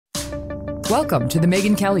Welcome to The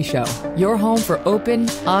Megyn Kelly Show, your home for open,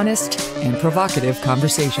 honest, and provocative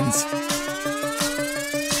conversations.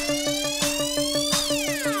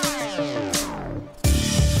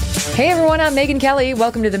 Hey everyone, I'm Megyn Kelly.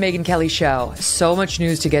 Welcome to The Megyn Kelly Show. So much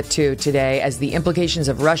news to get to today as the implications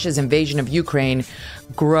of Russia's invasion of Ukraine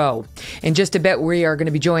grow. In just a bit, we are going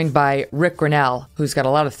to be joined by Ric Grenell, who's got a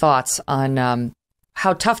lot of thoughts on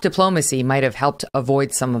how tough diplomacy might have helped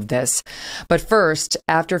avoid some of this. But first,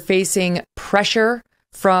 after facing pressure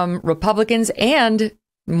from Republicans and,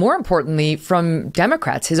 more importantly, from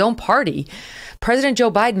Democrats, his own party, President Joe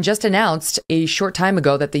Biden just announced a short time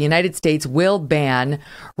ago that the United States will ban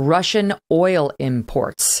Russian oil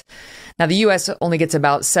imports. Now, the U.S. only gets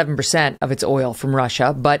about 7% of its oil from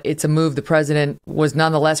Russia, but it's a move the president was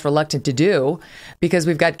nonetheless reluctant to do because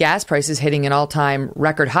we've got gas prices hitting an all-time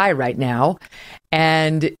record high right now.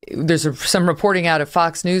 And there's some reporting out of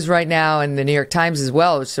Fox News right now and the New York Times as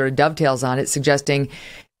well, which sort of dovetails on it, suggesting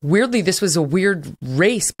weirdly, this was a weird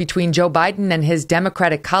race between Joe Biden and his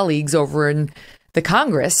Democratic colleagues over in the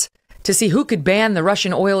Congress to see who could ban the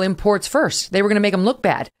Russian oil imports first. They were going to make him look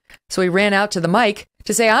bad. So he ran out to the mic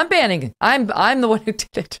to say, I'm banning it. I'm the one who did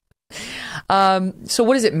it. So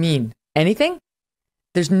what does it mean? Anything?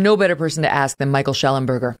 There's no better person to ask than Michael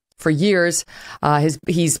Shellenberger. For years,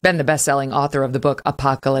 he's been the best-selling author of the book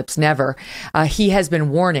Apocalypse Never. He has been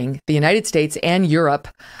warning the United States and Europe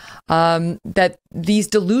that these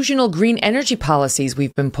delusional green energy policies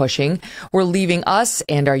we've been pushing were leaving us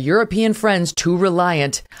and our European friends too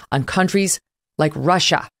reliant on countries like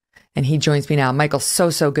Russia. And he joins me now. Michael,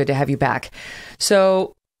 so good to have you back.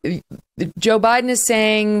 So Joe Biden is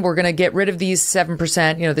saying we're going to get rid of these 7%,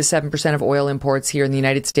 the 7% of oil imports here in the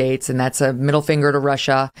United States. And that's a middle finger to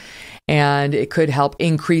Russia. And it could help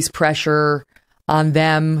increase pressure on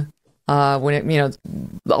them. When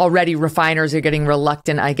already refiners are getting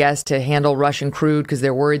reluctant, I guess, to handle Russian crude because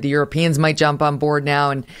they're worried the Europeans might jump on board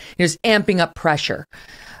now and just amping up pressure.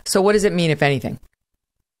 So what does it mean, if anything?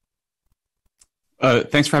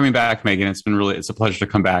 Thanks for having me back, Megyn. It's a pleasure to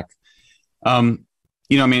come back. I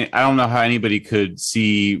don't know how anybody could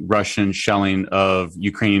see Russian shelling of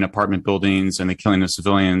Ukrainian apartment buildings and the killing of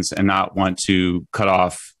civilians and not want to cut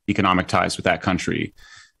off economic ties with that country.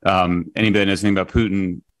 Anybody that knows anything about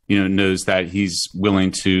Putin, knows that he's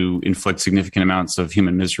willing to inflict significant amounts of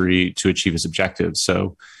human misery to achieve his objectives.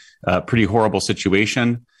 So, pretty horrible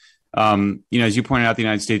situation. As you pointed out, the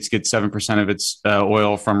United States gets 7% of its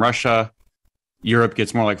oil from Russia. Europe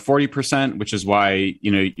gets more like 40%, which is why,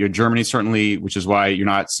 your Germany certainly, which is why you're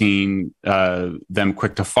not seeing them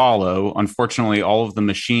quick to follow. Unfortunately, all of the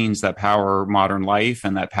machines that power modern life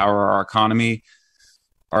and that power our economy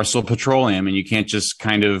are still petroleum, and you can't just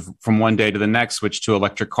kind of from one day to the next switch to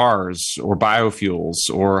electric cars or biofuels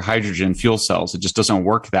or hydrogen fuel cells. It just doesn't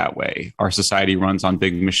work that way. Our society runs on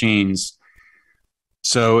big machines.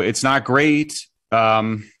 So it's not great.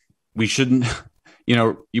 We shouldn't,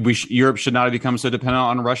 Europe should not have become so dependent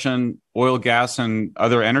on Russian oil, gas, and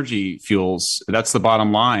other energy fuels. That's the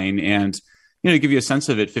bottom line. And, to give you a sense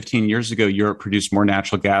of it, 15 years ago, Europe produced more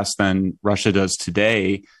natural gas than Russia does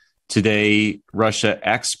today. Today, Russia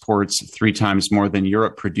exports 3 times more than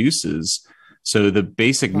Europe produces. So the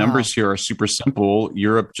basic numbers here are super simple.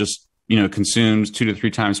 Europe just, consumes 2 to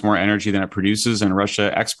 3 times more energy than it produces, and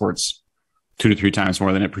Russia exports 2 to 3 times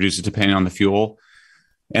more than it produces, depending on the fuel.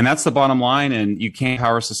 And that's the bottom line. And you can't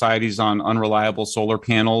power societies on unreliable solar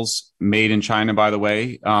panels made in China, by the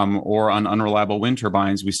way, or on unreliable wind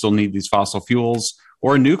turbines. We still need these fossil fuels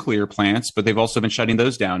or nuclear plants, but they've also been shutting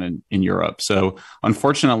those down in Europe. So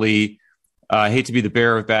unfortunately, I hate to be the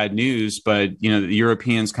bearer of bad news, but the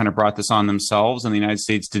Europeans kind of brought this on themselves, and the United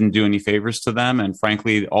States didn't do any favors to them. And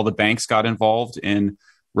frankly, all the banks got involved in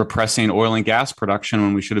repressing oil and gas production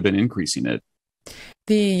when we should have been increasing it.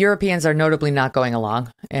 The Europeans are notably not going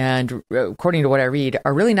along, and according to what I read,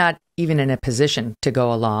 are really not even in a position to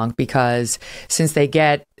go along because since they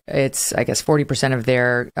get it's, I guess, 40% of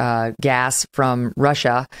their gas from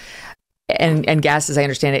Russia. And gas, as I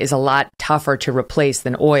understand it, is a lot tougher to replace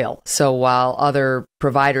than oil. So while other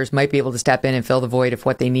providers might be able to step in and fill the void if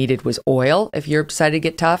what they needed was oil, if Europe decided to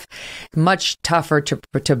get tough, much tougher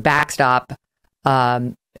to backstop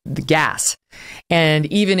the gas. And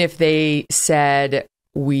even if they said,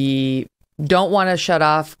 we don't want to shut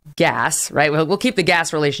off gas, right? We'll keep the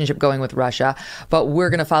gas relationship going with Russia, but we're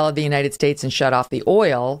going to follow the United States and shut off the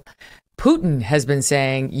oil. Putin has been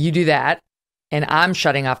saying, you do that, and I'm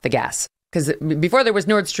shutting off the gas. Because before there was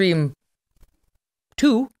Nord Stream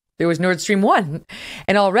 2, There was Nord Stream 1.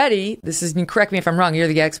 And already, correct me if I'm wrong, you're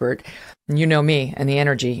the expert. And you know me and the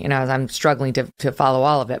energy. I'm struggling to follow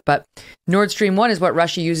all of it. But Nord Stream 1 is what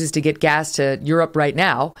Russia uses to get gas to Europe right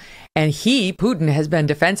now. And Putin, has been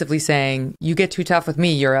defensively saying, you get too tough with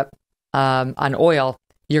me, Europe, on oil.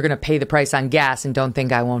 You're going to pay the price on gas and don't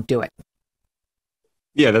think I won't do it.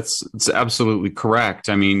 Yeah, that's absolutely correct.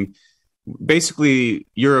 I mean, basically,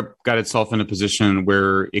 Europe got itself in a position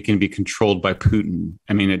where it can be controlled by Putin.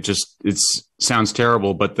 I mean, it sounds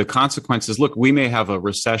terrible, but the consequences, look, we may have a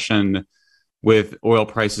recession with oil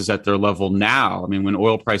prices at their level now. I mean, when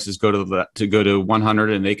oil prices go to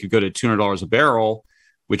 100 and they could go to $200 a barrel,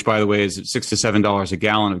 which, by the way, is $6 to $7 a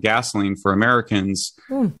gallon of gasoline for Americans,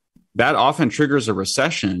 that often triggers a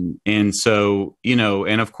recession. And so,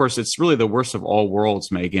 and of course, it's really the worst of all worlds,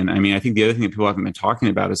 Megyn. I mean, I think the other thing that people haven't been talking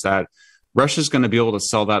about is that Russia's going to be able to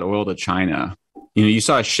sell that oil to China. You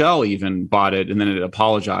saw Shell even bought it and then it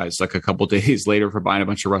apologized like a couple of days later for buying a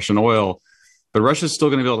bunch of Russian oil. But Russia's still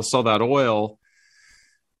going to be able to sell that oil.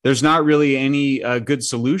 There's not really any good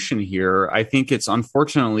solution here. I think it's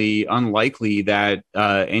unfortunately unlikely that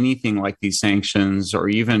anything like these sanctions, or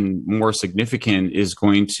even more significant, is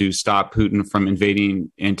going to stop Putin from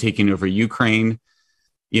invading and taking over Ukraine.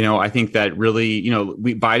 I think that really,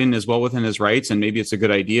 Biden is well within his rights, and maybe it's a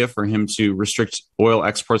good idea for him to restrict oil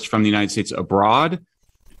exports from the United States abroad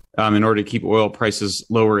in order to keep oil prices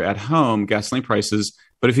lower at home, gasoline prices.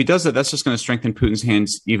 But if he does that, that's just going to strengthen Putin's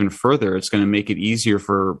hands even further. It's going to make it easier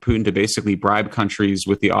for Putin to basically bribe countries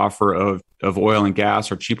with the offer of oil and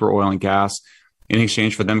gas, or cheaper oil and gas, in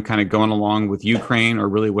exchange for them kind of going along with Ukraine, or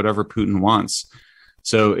really whatever Putin wants.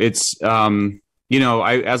 So it's,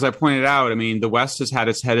 as I pointed out, I mean, the West has had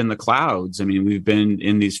its head in the clouds. I mean, we've been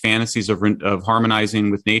in these fantasies of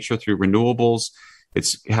harmonizing with nature through renewables.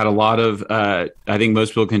 It's had a lot of, I think most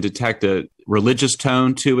people can detect a religious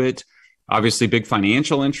tone to it. Obviously, big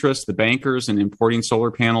financial interests, the bankers, and importing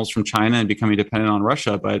solar panels from China and becoming dependent on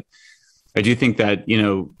Russia. But I do think that,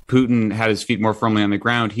 Putin had his feet more firmly on the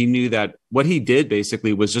ground. He knew that what he did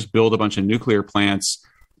basically was just build a bunch of nuclear plants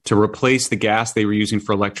to replace the gas they were using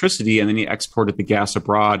for electricity. And then he exported the gas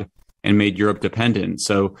abroad and made Europe dependent.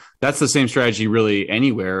 So that's the same strategy really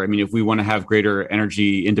anywhere. I mean, if we want to have greater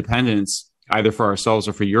energy independence, either for ourselves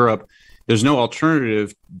or for Europe, there's no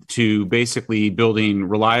alternative to basically building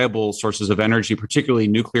reliable sources of energy, particularly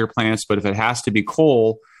nuclear plants. But if it has to be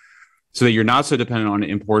coal, so that you're not so dependent on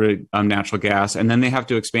imported natural gas, and then they have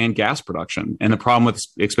to expand gas production. And the problem with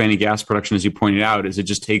expanding gas production, as you pointed out, is it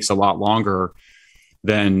just takes a lot longer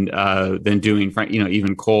than doing,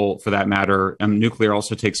 even coal for that matter. Nuclear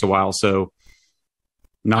also takes a while. So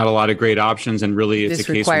not a lot of great options, and really it's a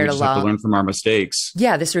case where we just have to learn from our mistakes.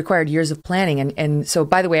 Yeah, this required years of planning, and so,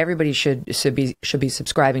 by the way, everybody should be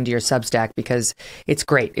subscribing to your Substack, because it's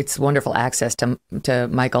great. It's wonderful access to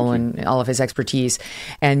Michael and all of his expertise.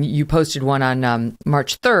 And you posted one on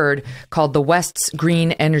March 3rd called "The West's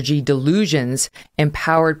Green Energy Delusions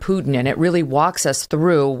Empowered Putin," and it really walks us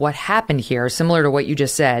through what happened here, similar to what you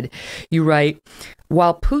just said. You write,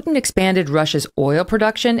 while Putin expanded Russia's oil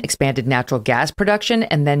production, expanded natural gas production,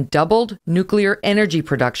 and then doubled nuclear energy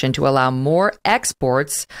production to allow more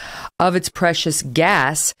exports of its precious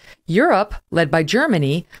gas, Europe, led by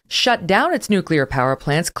Germany, shut down its nuclear power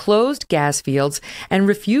plants, closed gas fields, and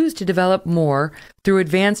refused to develop more through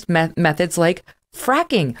advanced methods like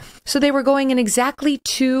fracking. So they were going in exactly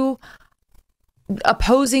two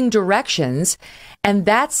opposing directions, and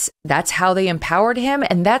that's how they empowered him,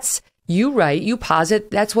 and that's, you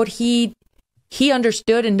posit, that's what he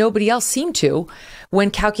understood and nobody else seemed to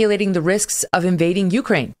when calculating the risks of invading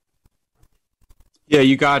Ukraine. Yeah,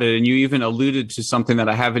 you got it. And you even alluded to something that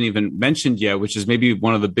I haven't even mentioned yet, which is maybe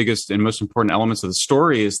one of the biggest and most important elements of the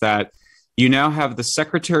story, is that you now have the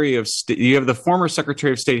the former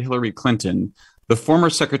Secretary of State Hillary Clinton, the former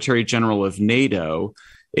Secretary General of NATO,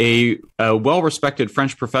 a well-respected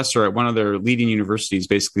French professor at one of their leading universities,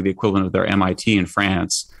 basically the equivalent of their MIT in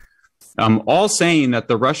France, all saying that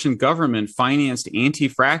the Russian government financed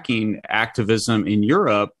anti-fracking activism in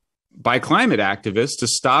Europe by climate activists to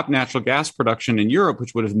stop natural gas production in Europe,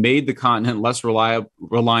 which would have made the continent less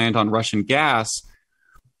reliant on Russian gas.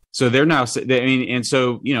 So they're now, and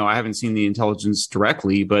so, I haven't seen the intelligence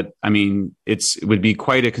directly, but I mean, it would be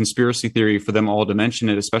quite a conspiracy theory for them all to mention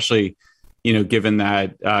it, especially, given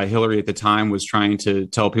that Hillary at the time was trying to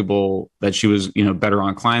tell people that she was, better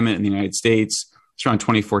on climate in the United States. It's around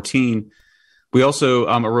 2014. We also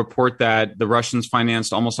a report that the Russians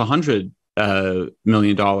financed almost $100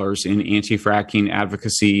 million in anti-fracking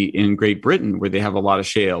advocacy in Great Britain, where they have a lot of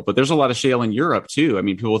shale. But there's a lot of shale in Europe too. I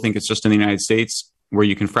mean, people think it's just in the United States where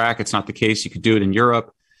you can frack. It's not the case. You could do it in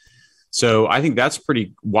Europe. So I think that's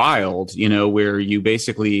pretty wild, where you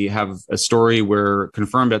basically have a story where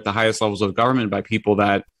confirmed at the highest levels of government by people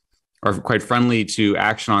that are quite friendly to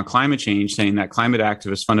action on climate change, saying that climate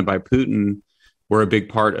activists funded by Putin were a big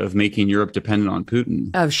part of making Europe dependent on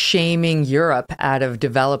Putin. Of shaming Europe out of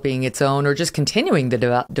developing its own, or just continuing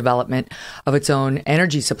the development of its own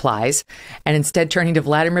energy supplies, and instead turning to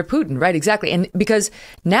Vladimir Putin. Right, exactly. And because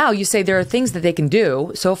now you say there are things that they can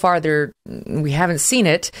do. So far, we haven't seen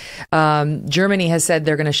it. Germany has said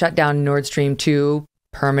they're going to shut down Nord Stream 2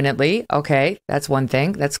 permanently. Okay, that's one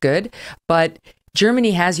thing. That's good. But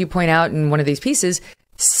Germany has, you point out in one of these pieces,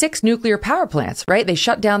 6 nuclear power plants, right? They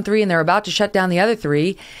shut down 3 and they're about to shut down the other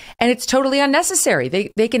 3. And it's totally unnecessary.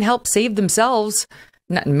 They can help save themselves,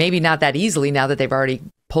 maybe not that easily now that they've already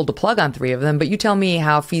pulled the plug on 3 of them. But you tell me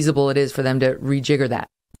how feasible it is for them to rejigger that.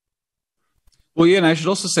 Well, yeah, and I should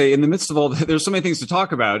also say, in the midst of all, there's so many things to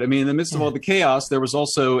talk about. I mean, in the midst of all the chaos, there was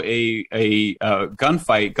also a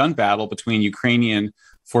gun battle between Ukrainian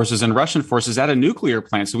forces and Russian forces at a nuclear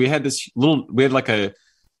plant. So we had like a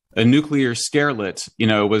nuclear scarelet,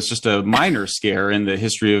 was just a minor scare in the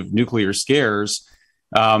history of nuclear scares.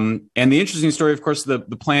 And the interesting story, of course, the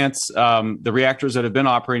plants, the reactors that have been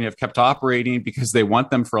operating have kept operating because they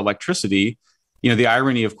want them for electricity. The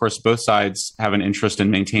irony, of course, both sides have an interest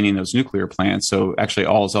in maintaining those nuclear plants. So actually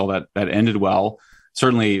all is all that ended well.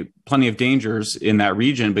 Certainly plenty of dangers in that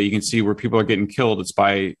region, but you can see where people are getting killed. It's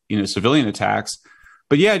by, civilian attacks.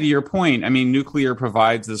 But yeah, to your point, I mean, nuclear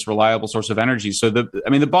provides this reliable source of energy. So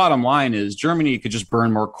the bottom line is Germany could just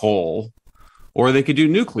burn more coal, or they could do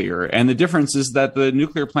nuclear. And the difference is that the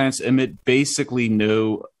nuclear plants emit basically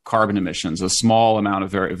no carbon emissions, a small amount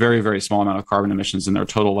of very, very, very small amount of carbon emissions in their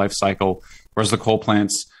total life cycle, whereas the coal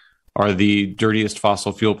plants are the dirtiest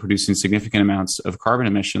fossil fuel producing significant amounts of carbon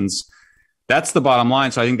emissions. That's the bottom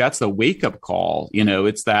line. So I think that's the wake-up call.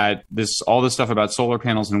 It's that all this stuff about solar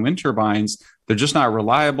panels and wind turbines, they're just not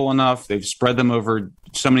reliable enough. They've spread them over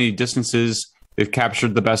so many distances. They've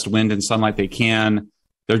captured the best wind and sunlight they can.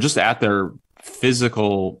 They're just at their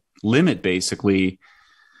physical limit, basically.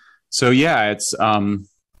 So yeah, it's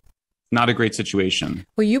not a great situation.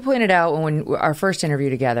 Well, you pointed out when our first interview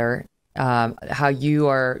together, how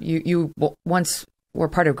you once were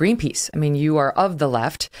part of Greenpeace. I mean, you are of the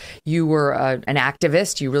left. You were an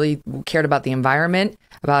activist. You really cared about the environment,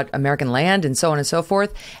 about American land, and so on and so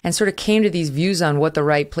forth, and sort of came to these views on what the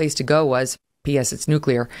right place to go was. P.S. It's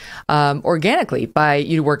nuclear. Organically,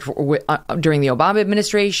 you worked during the Obama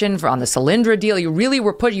administration on the Solyndra deal. You really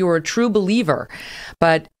you were a true believer.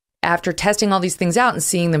 But after testing all these things out and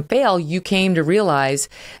seeing them fail, you came to realize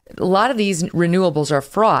a lot of these renewables are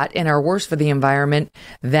fraught and are worse for the environment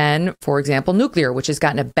than, for example, nuclear, which has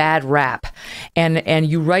gotten a bad rap. And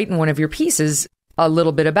you write in one of your pieces a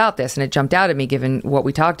little bit about this, and it jumped out at me given what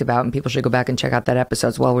we talked about, and people should go back and check out that episode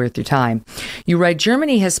as well. We're through time. You write,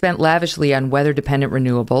 Germany has spent lavishly on weather-dependent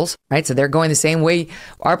renewables, right? So they're going the same way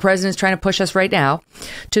our president's trying to push us right now,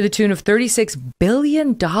 to the tune of $36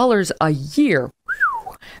 billion a year.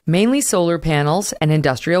 Mainly solar panels and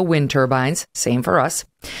industrial wind turbines, same for us.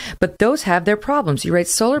 But those have their problems. You write,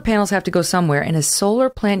 solar panels have to go somewhere, and a solar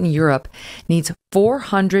plant in Europe needs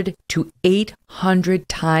 400 to 800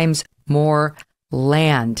 times more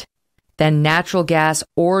land than natural gas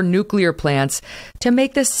or nuclear plants to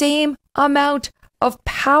make the same amount of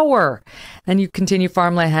power. Then you continue,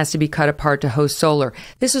 farmland has to be cut apart to host solar.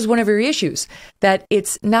 This is one of your issues, that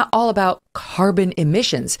it's not all about carbon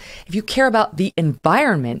emissions. If you care about the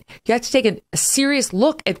environment, you have to take a serious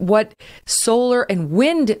look at what solar and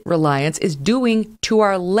wind reliance is doing to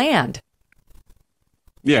our land.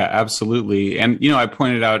 Yeah, absolutely. And, I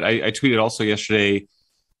pointed out, I tweeted also yesterday,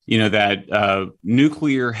 that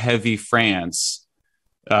nuclear heavy France,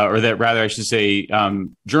 or that rather I should say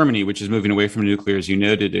Germany, which is moving away from nuclear, as you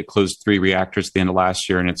noted, it closed 3 reactors at the end of last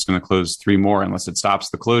year, and it's going to close 3 more unless it stops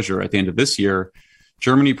the closure at the end of this year.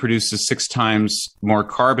 Germany produces 6 times more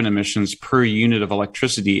carbon emissions per unit of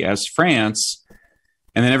electricity as France.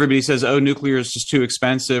 And then everybody says, oh, nuclear is just too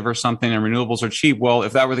expensive or something, and renewables are cheap. Well,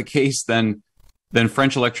 if that were the case, then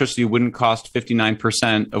French electricity wouldn't cost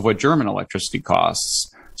 59% of what German electricity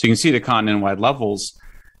costs. So you can see it at continent-wide levels.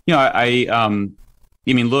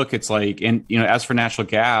 Look, it's like, and, as for natural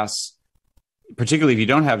gas, particularly if you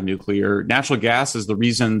don't have nuclear, natural gas is the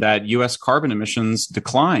reason that U.S. carbon emissions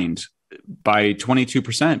declined by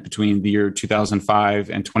 22% between the year 2005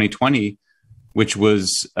 and 2020, which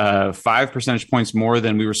was 5 percentage points more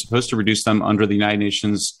than we were supposed to reduce them under the United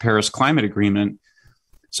Nations Paris Climate Agreement.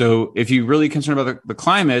 So if you're really concerned about the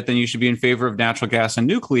climate, then you should be in favor of natural gas and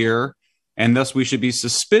nuclear. And thus we should be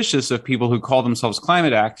suspicious of people who call themselves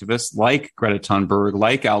climate activists like Greta Thunberg,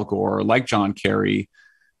 like Al Gore, like John Kerry,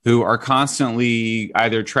 who are constantly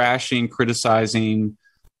either trashing, criticizing,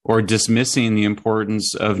 or dismissing the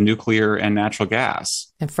importance of nuclear and natural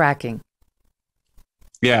gas. And fracking.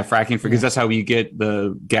 Yeah, fracking, because that's how we get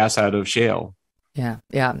the gas out of shale. Yeah.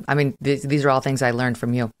 I mean, these are all things I learned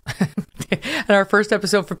from you. In our first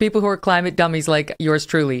episode, for people who are climate dummies like yours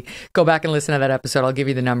truly, go back and listen to that episode. I'll give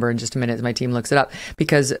you the number in just a minute as my team looks it up,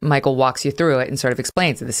 because Michael walks you through it and sort of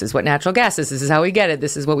explains, this is what natural gas is, this is how we get it,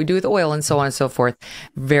 this is what we do with oil, and so on and so forth.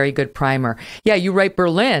 Very good primer. Yeah, you write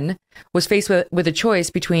Berlin was faced with a choice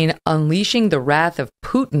between unleashing the wrath of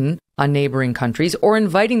Putin on neighboring countries or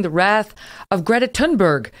inviting the wrath of Greta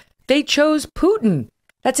Thunberg. They chose Putin.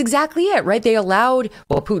 That's exactly it, right? They allowed,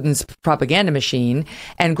 Putin's propaganda machine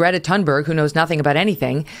and Greta Thunberg, who knows nothing about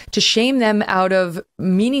anything, to shame them out of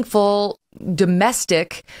meaningful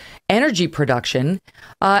domestic energy production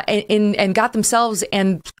and got themselves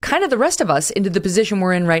and kind of the rest of us into the position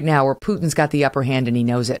we're in right now, where Putin's got the upper hand and he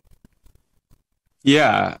knows it.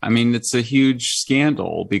 Yeah, I mean, it's a huge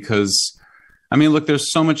scandal because, I mean, look,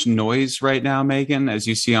 there's so much noise right now, Megyn, as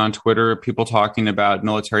you see on Twitter, people talking about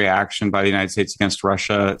military action by the United States against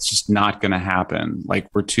Russia. It's just not going to happen. Like,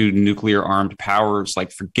 we're two nuclear armed powers.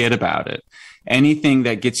 Like, forget about it. Anything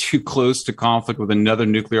that gets you close to conflict with another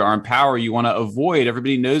nuclear armed power, you want to avoid.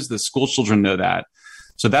 Everybody knows this. School children know that.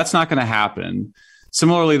 So that's not going to happen.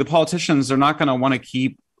 Similarly, the politicians are not going to want to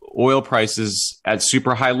keep oil prices at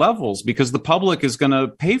super high levels because the public is going to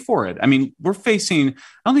pay for it. I mean, we're facing, I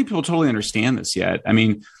don't think people totally understand this yet. I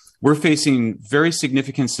mean, we're facing very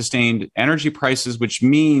significant sustained energy prices, which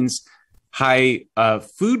means high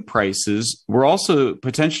food prices. We're also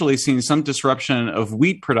potentially seeing some disruption of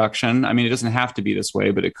wheat production. I mean, it doesn't have to be this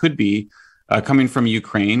way, but it could be coming from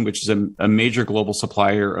Ukraine, which is a major global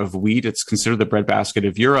supplier of wheat. It's considered the breadbasket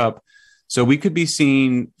of Europe. So we could be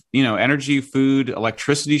seeing, energy, food,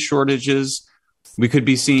 electricity shortages. We could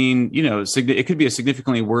be seeing, it could be a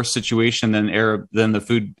significantly worse situation than the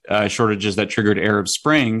food shortages that triggered Arab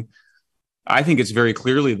Spring. I think it's very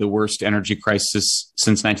clearly the worst energy crisis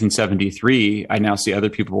since 1973. I now see other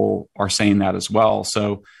people are saying that as well.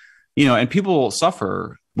 So, and people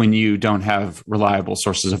suffer when you don't have reliable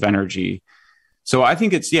sources of energy. So I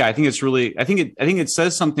think it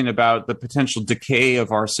says something about the potential decay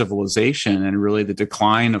of our civilization and really the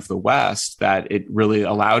decline of the West, that it really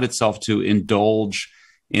allowed itself to indulge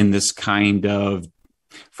in this kind of,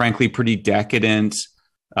 frankly, pretty decadent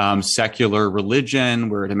secular religion,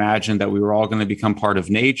 where it imagined that we were all going to become part of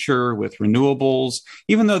nature with renewables,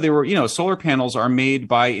 even though they were, solar panels are made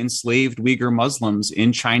by enslaved Uyghur Muslims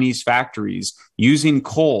in Chinese factories using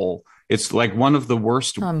coal. It's like one of the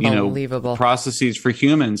worst, processes for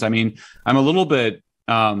humans. I mean, I'm a little bit,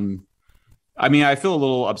 I feel a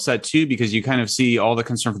little upset too, because you kind of see all the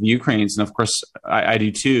concern for the Ukrainians. And of course, I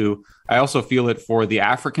do too. I also feel it for the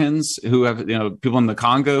Africans who have, people in the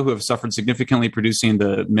Congo who have suffered significantly producing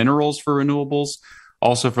the minerals for renewables.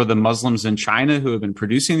 Also for the Muslims in China who have been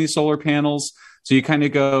producing these solar panels. So you kind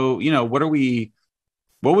of go,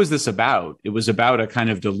 what was this about? It was about a kind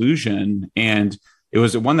of delusion, and it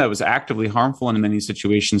was one that was actively harmful in many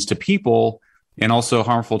situations to people and also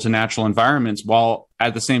harmful to natural environments, while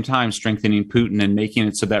at the same time strengthening Putin and making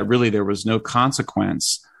it so that really there was no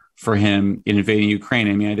consequence for him in invading Ukraine.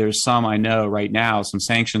 I mean, there's I know right now, some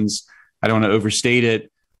sanctions. I don't want to overstate it.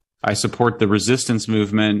 I support the resistance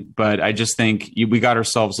movement, but I just think we got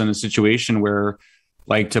ourselves in a situation where,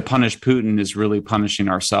 to punish Putin is really punishing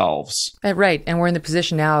ourselves. Right. And we're in the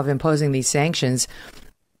position now of imposing these sanctions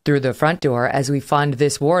through the front door as we fund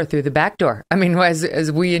this war through the back door. I mean,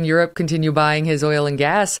 as we in Europe continue buying his oil and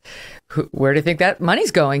gas, where do you think that money's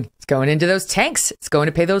going? It's going into those tanks. It's going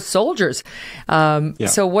to pay those soldiers.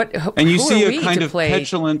 So what? And you see a kind of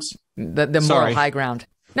petulant, the moral high ground.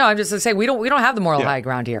 No, I'm just going to say we don't have the moral high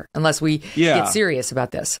ground here unless we get serious about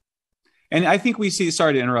this. And I think we see.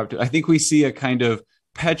 Sorry to interrupt. I think we see a kind of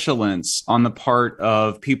petulance on the part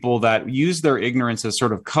of people that use their ignorance as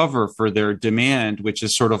sort of cover for their demand, which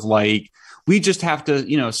is sort of like, we just have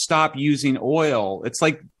to, stop using oil. It's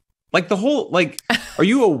like the whole, are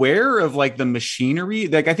you aware of the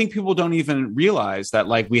machinery? I think people don't even realize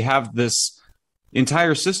that we have this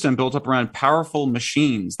entire system built up around powerful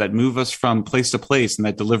machines that move us from place to place and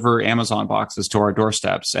that deliver Amazon boxes to our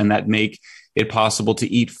doorsteps and that make it possible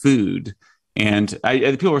to eat food. And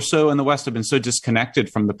people in the West have been so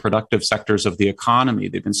disconnected from the productive sectors of the economy.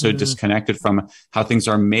 They've been so disconnected from how things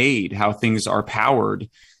are made, how things are powered.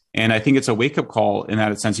 And I think it's a wake-up call in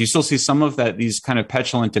that sense. You still see some of these kind of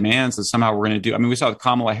petulant demands that somehow we're going to do. I mean, we saw with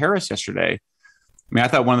Kamala Harris yesterday, I mean, I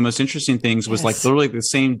thought one of the most interesting things was like literally the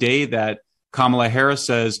same day that Kamala Harris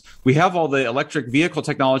says, we have all the electric vehicle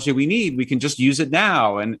technology we need. We can just use it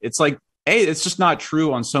now. And it's like, hey, it's just not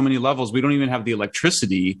true on so many levels. We don't even have the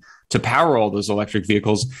electricity to power all those electric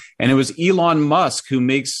vehicles. And it was Elon Musk who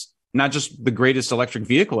makes not just the greatest electric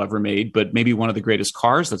vehicle ever made, but maybe one of the greatest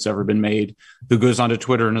cars that's ever been made, who goes onto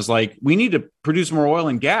Twitter and is like, we need to produce more oil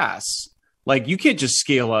and gas. Like, you can't just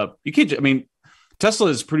scale up. You can't, I mean, Tesla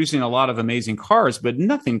is producing a lot of amazing cars, but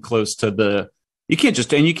nothing close to you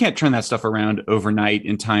can't turn that stuff around overnight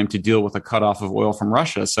in time to deal with a cutoff of oil from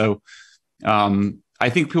Russia. So I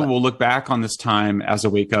think people will look back on this time as a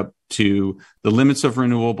wake up to the limits of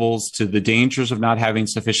renewables, to the dangers of not having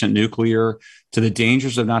sufficient nuclear, to the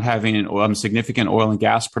dangers of not having significant oil and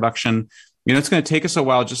gas production. You know, it's going to take us a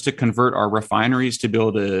while just to convert our refineries to be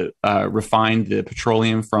able to refine the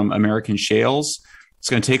petroleum from American shales. It's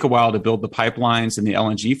going to take a while to build the pipelines and the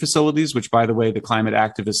LNG facilities, which, by the way, the climate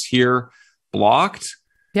activists here blocked.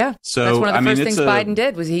 Yeah. So that's one of the first things Biden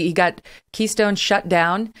did was he got Keystone shut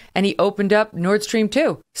down and he opened up Nord Stream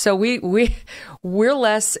 2. So we're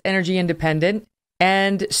less energy independent.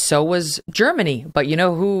 And so was Germany. But you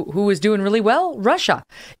know who was doing really well? Russia,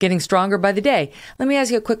 getting stronger by the day. Let me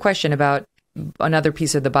ask you a quick question about another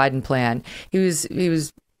piece of the Biden plan. He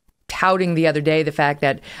was touting the other day the fact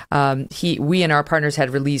that we and our partners had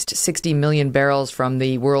released 60 million barrels from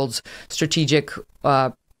the world's strategic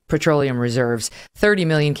petroleum reserves. 30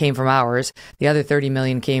 million came from ours. The other 30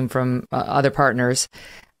 million came from other partners.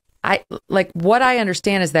 What I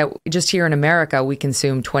understand is that just here in America, we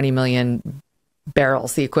consume 20 million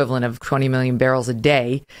barrels, the equivalent of 20 million barrels a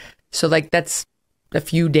day. So that's a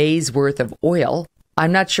few days worth of oil.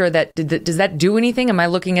 I'm not sure that, does that do anything? Am I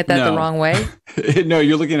looking at that the wrong way? No,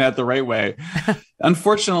 you're looking at it the right way.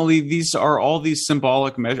 Unfortunately, these are all these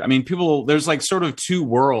symbolic measures. I mean, there's like sort of two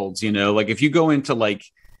worlds, you know, like if you go into like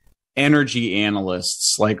energy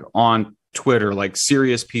analysts, like on Twitter, like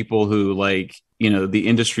serious people who like, you know, the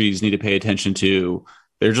industries need to pay attention to,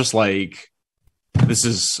 they're just like,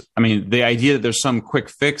 the idea that there's some quick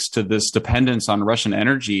fix to this dependence on Russian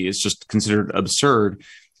energy is just considered absurd.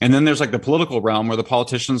 And then there's like the political realm where the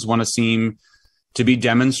politicians want to seem to be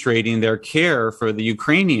demonstrating their care for the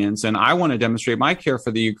Ukrainians. And I want to demonstrate my care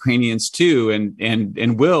for the Ukrainians too,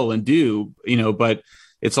 and will and do, you know, but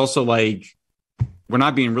it's also like, we're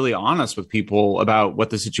not being really honest with people about what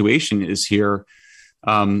the situation is here.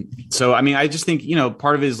 So, I mean, I just think, you know,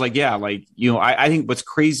 part of it is like, yeah, like, you know, I think what's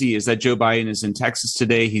crazy is that Joe Biden is in Texas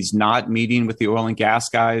today. He's not meeting with the oil and gas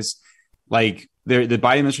guys. Like the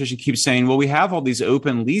Biden administration keeps saying, well, we have all these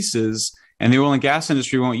open leases and the oil and gas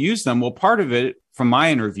industry won't use them. Well, part of it from my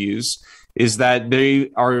interviews is that they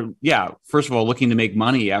are, first of all, looking to make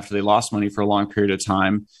money after they lost money for a long period of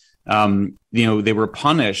time. You know, they were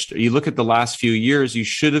punished. You look at the last few years, you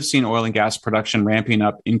should have seen oil and gas production ramping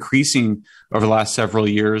up, increasing over the last several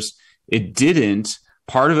years. It didn't.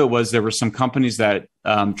 Part of it was there were some companies that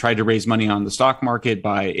tried to raise money on the stock market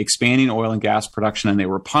by expanding oil and gas production, and they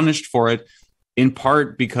were punished for it, in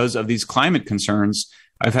part because of these climate concerns.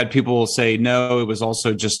 I've had people say, no, it was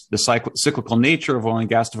also just the cyclical nature of oil and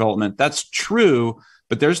gas development. That's true,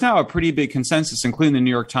 but there's now a pretty big consensus, including the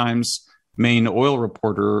New York Times main oil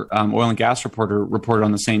and gas reporter reported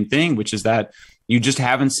on the same thing, which is that you just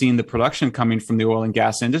haven't seen the production coming from the oil and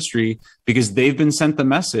gas industry because they've been sent the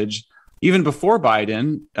message, even before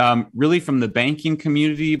Biden, really from the banking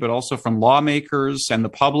community, but also from lawmakers and the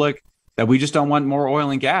public, that we just don't want more oil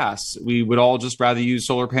and gas. We would all just rather use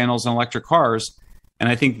solar panels and electric cars. And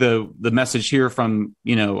I think the message here from,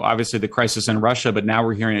 you know, obviously the crisis in Russia, but now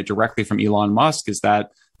we're hearing it directly from Elon Musk, is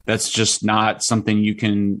that that's just not something you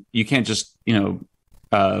can't just, you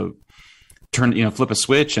know, flip a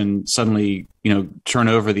switch and suddenly, you know, turn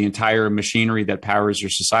over the entire machinery that powers your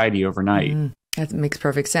society overnight. That makes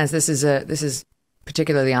perfect sense. This is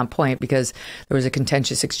particularly on point because there was a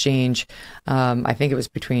contentious exchange. I think it was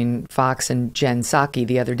between Fox and Jen Psaki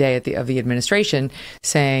the other day of the administration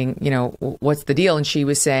saying, you know, what's the deal? And she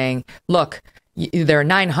was saying, look, there are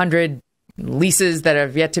 900 leases that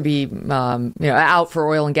have yet to be, out for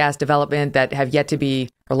oil and gas development that have yet to be,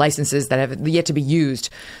 or licenses that have yet to be used.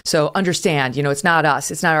 So understand, you know, it's not us,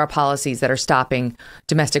 it's not our policies that are stopping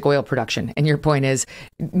domestic oil production. And your point is,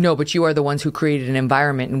 no, but you are the ones who created an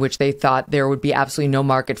environment in which they thought there would be absolutely no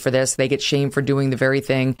market for this. They get shamed for doing the very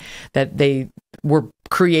thing that they were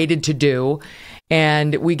created to do.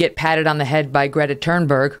 And we get patted on the head by Greta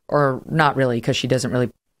Thunberg, or not really, because she doesn't really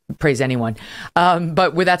praise anyone.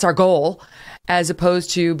 But that's our goal, as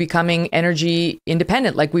opposed to becoming energy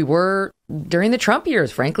independent like we were during the Trump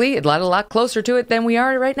years. Frankly, a lot closer to it than we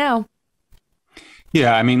are right now.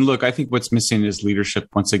 Yeah, I mean, look, I think what's missing is leadership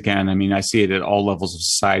once again. I mean, I see it at all levels of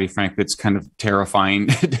society. Frankly, it's kind of terrifying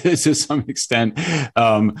to some extent.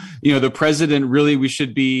 The president really, we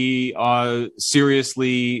should be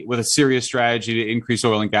seriously with a serious strategy to increase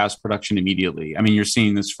oil and gas production immediately. I mean, you're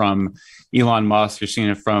seeing this from Elon Musk. You're seeing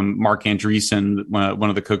it from Mark Andreessen, one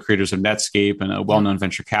of the co-creators of Netscape and a well-known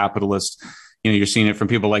venture capitalist. You're seeing it from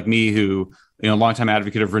people like me who, longtime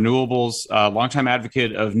advocate of renewables, longtime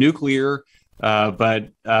advocate of nuclear.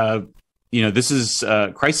 But this is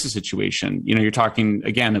a crisis situation. You're talking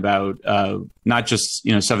again about not just,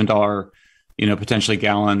 $7, potentially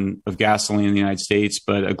gallon of gasoline in the United States,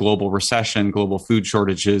 but a global recession, global food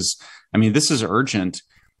shortages. I mean, this is urgent.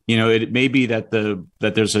 It may be that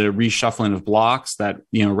there's a reshuffling of blocks that,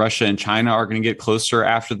 Russia and China are going to get closer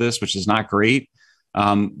after this, which is not great.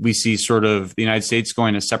 We see sort of the United States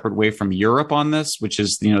going a separate way from Europe on this, which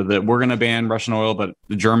is, that we're going to ban Russian oil, but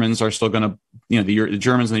the Germans are still going to, the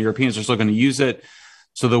Germans and the Europeans are still going to use it.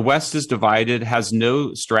 So the West is divided, has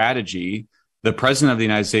no strategy. The president of the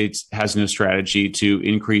United States has no strategy to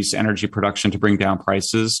increase energy production to bring down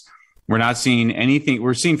prices. We're not seeing anything.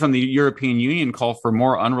 We're seeing from the European Union call for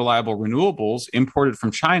more unreliable renewables imported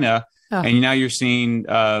from China. Oh. And now you're seeing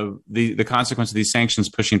the consequence of these sanctions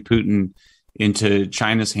pushing Putin into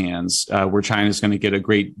China's hands, where China is going to get a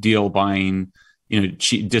great deal buying,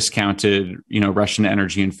 cheap, discounted, Russian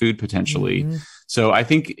energy and food potentially. Mm-hmm. So I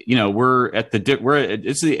think,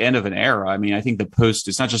 it's the end of an era. I mean, I think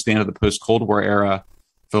it's not just the end of the post-Cold War era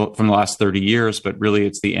from the last 30 years, but really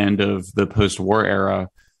it's the end of the post-war era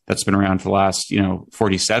that's been around for the last,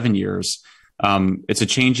 47 years. It's a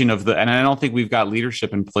changing and I don't think we've got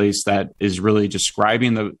leadership in place that is really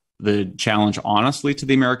describing the challenge honestly to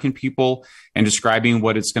the American people and describing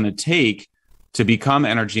what it's going to take to become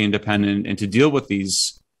energy independent and to deal with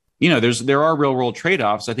these, there are real world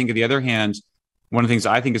trade-offs. I think on the other hand, one of the things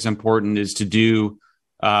I think is important is to do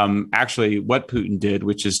actually what Putin did,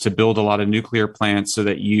 which is to build a lot of nuclear plants so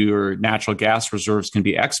that your natural gas reserves can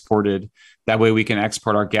be exported. That way we can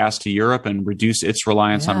export our gas to Europe and reduce its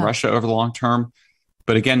reliance on Russia over the long term.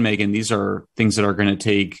 But again, Megyn, these are things that are going to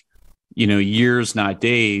take years, not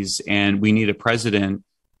days. And we need a president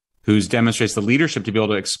who demonstrates the leadership to be able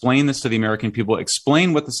to explain this to the American people,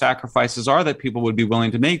 explain what the sacrifices are that people would be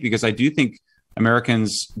willing to make, because I do think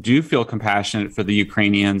Americans do feel compassionate for the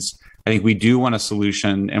Ukrainians. I think we do want a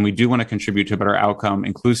solution and we do want to contribute to a better outcome,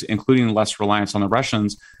 including less reliance on the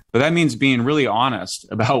Russians. But that means being really honest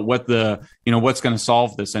about what what's going to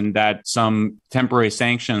solve this, and that some temporary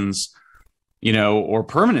sanctions, or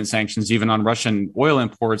permanent sanctions even on Russian oil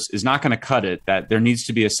imports is not going to cut it, that there needs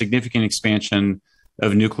to be a significant expansion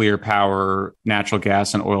of nuclear power, natural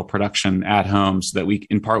gas and oil production at home so that we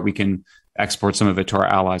can export some of it to our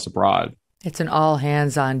allies abroad. It's an all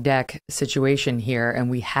hands on deck situation here, and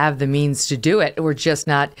we have the means to do it. We're just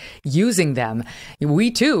not using them. We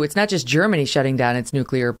too, it's not just Germany shutting down its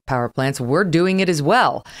nuclear power plants. We're doing it as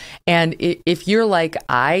well. And if you're like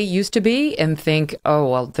I used to be and think, oh,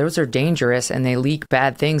 well, those are dangerous and they leak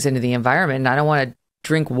bad things into the environment, and I don't want to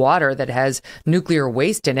drink water that has nuclear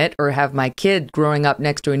waste in it or have my kid growing up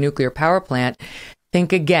next to a nuclear power plant,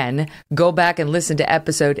 think again, go back and listen to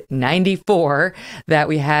episode 94 that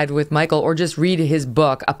we had with Michael, or just read his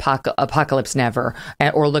book, Apocalypse Never,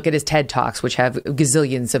 or look at his TED Talks, which have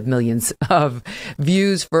gazillions of millions of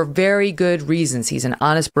views for very good reasons. He's an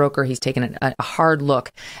honest broker. He's taken a hard look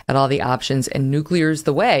at all the options, and nuclear's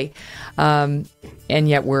the way. And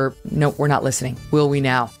yet we're not listening. Will we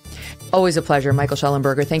now? Always a pleasure. Michael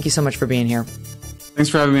Shellenberger, thank you so much for being here. Thanks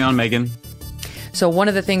for having me on, Megyn. So one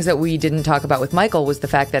of the things that we didn't talk about with Michael was the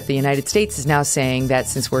fact that the United States is now saying that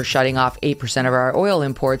since we're shutting off 8% of our oil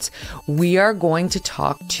imports, we are going to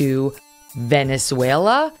talk to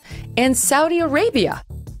Venezuela and Saudi Arabia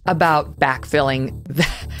about backfilling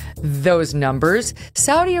those numbers.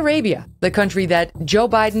 Saudi Arabia, the country that Joe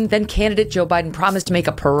Biden, then candidate Joe Biden, promised to make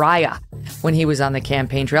a pariah when he was on the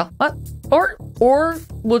campaign trail. Or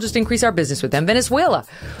we'll just increase our business with them. Venezuela,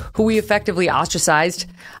 who we effectively ostracized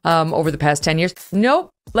over the past 10 years. Nope.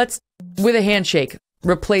 Let's, with a handshake,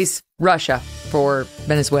 replace Russia for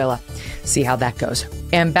Venezuela. See how that goes.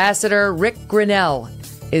 Ambassador Ric Grenell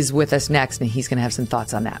is with us next, and he's going to have some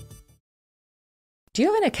thoughts on that. Do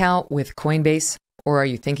you have an account with Coinbase, or are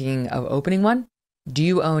you thinking of opening one? Do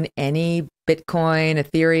you own any Bitcoin,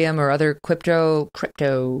 Ethereum, or other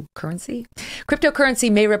cryptocurrency? Cryptocurrency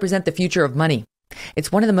may represent the future of money.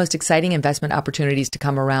 It's one of the most exciting investment opportunities to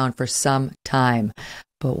come around for some time.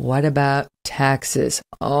 But what about taxes?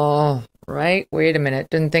 Oh, right. Wait a minute.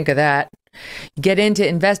 Didn't think of that. Get into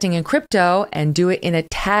investing in crypto and do it in a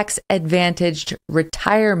tax-advantaged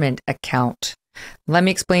retirement account. Let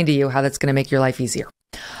me explain to you how that's going to make your life easier.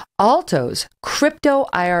 Alto's crypto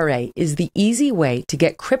IRA is the easy way to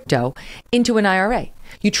get crypto into an IRA.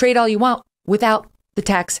 You trade all you want without the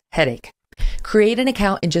tax headache. Create an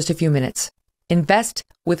account in just a few minutes. Invest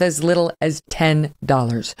with as little as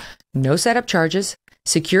 $10. No setup charges.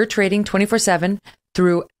 Secure trading 24/7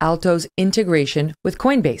 through Alto's integration with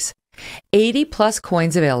Coinbase. 80 plus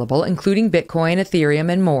coins available, including Bitcoin,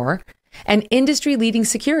 Ethereum, and more. And industry-leading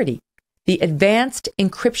security, the advanced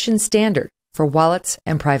encryption standard for wallets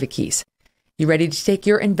and private keys. You ready to take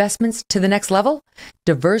your investments to the next level?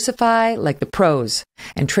 Diversify like the pros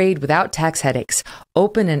and trade without tax headaches.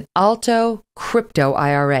 Open an Alto crypto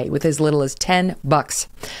IRA with as little as $10.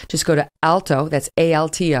 Just go to Alto, that's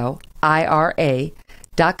ALTO,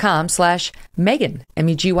 IRA.com/Megyn,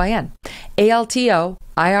 MEGYN. ALTO,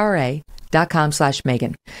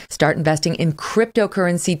 IRA.com/Megyn. Start investing in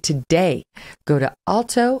cryptocurrency today. Go to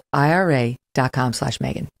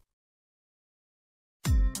AltoIRA.com/Megyn.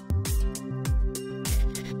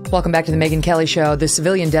 Welcome back to the Megyn Kelly Show. The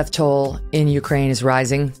civilian death toll in Ukraine is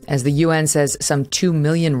rising as the UN says some 2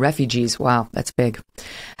 million refugees, wow, that's big,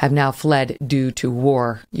 have now fled due to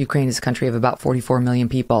war. Ukraine is a country of about 44 million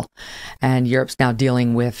people, and Europe's now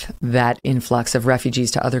dealing with that influx of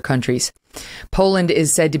refugees to other countries. Poland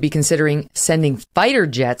is said to be considering sending fighter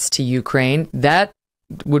jets to Ukraine. That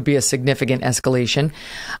would be a significant escalation.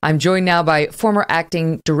 I'm joined now by former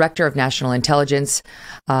acting director of national intelligence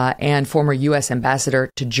and former U.S. ambassador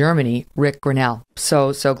to Germany, Ric Grenell.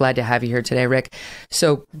 So glad to have you here today, Rick.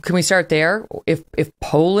 So can we start there? If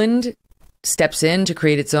Poland steps in to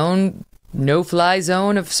create its own no-fly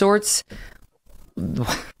zone of sorts,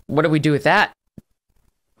 what do we do with that?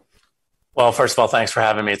 Well, first of all, thanks for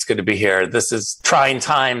having me. It's good to be here. This is trying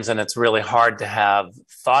times, and it's really hard to have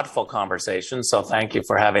thoughtful conversations. So thank you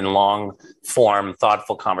for having long-form,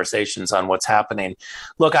 thoughtful conversations on what's happening.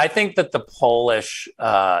 Look, I think that the Polish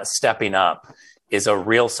stepping up is a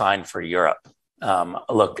real sign for Europe.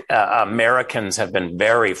 Americans have been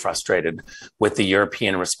very frustrated with the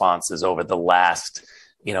European responses over the last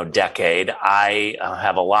decade. I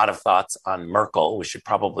have a lot of thoughts on Merkel. We should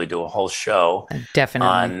probably do a whole show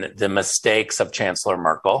on the mistakes of Chancellor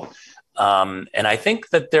Merkel. And I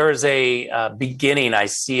think that there is a beginning, I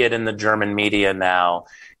see it in the German media now,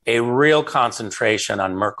 a real concentration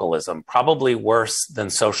on Merkelism, probably worse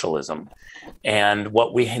than socialism. And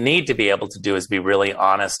what we need to be able to do is be really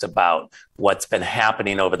honest about what's been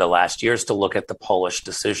happening over the last years to look at the Polish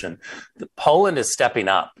decision. Poland is stepping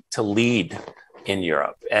up to lead in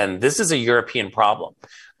Europe. And this is a European problem.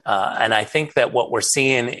 And I think that what we're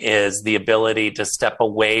seeing is the ability to step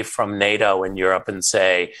away from NATO in Europe and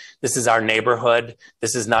say, this is our neighborhood.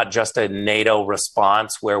 This is not just a NATO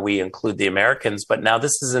response where we include the Americans, but now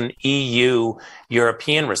this is an EU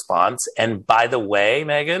European response. And by the way,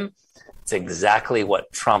 Megyn, it's exactly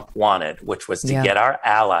what Trump wanted, which was to get our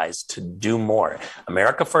allies to do more.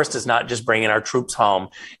 America first is not just bringing our troops home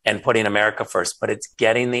and putting America first, but it's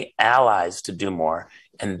getting the allies to do more.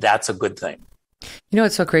 And that's a good thing.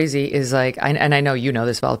 What's so crazy is and I know you know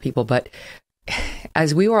this about people, but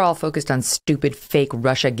as we were all focused on stupid fake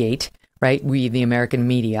Russia gate, right? We, the American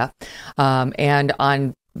media, and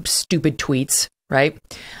on stupid tweets, right?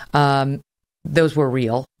 Those were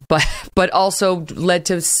real, but also led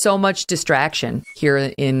to so much distraction here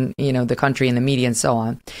in, the country and the media and so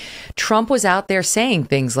on. Trump was out there saying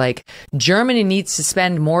things like Germany needs to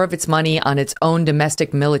spend more of its money on its own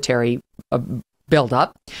domestic military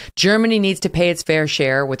buildup. Germany needs to pay its fair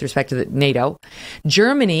share with respect to the NATO.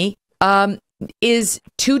 Germany is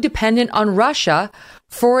too dependent on Russia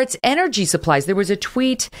for its energy supplies. There was a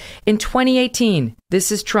tweet in 2018.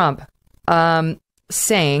 This is Trump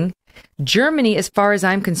saying, Germany, as far as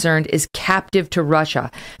I'm concerned, is captive to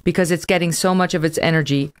Russia because it's getting so much of its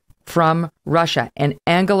energy from Russia. And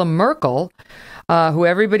Angela Merkel, who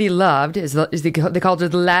everybody loved, they called her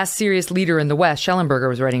the last serious leader in the West. Shellenberger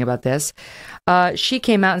was writing about this. She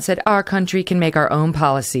came out and said, our country can make our own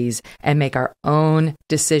policies and make our own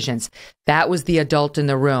decisions. That was the adult in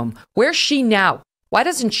the room. Where's she now? Why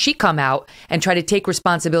doesn't she come out and try to take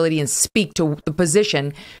responsibility and speak to the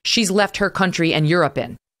position she's left her country and Europe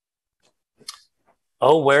in?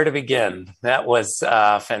 Oh, where to begin? That was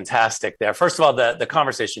fantastic there. First of all, the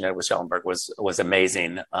conversation with Shellenberger was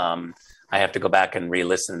amazing. I have to go back and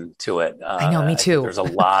re-listen to it. I know, me too. There's a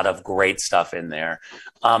lot of great stuff in there.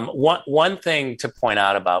 One thing to point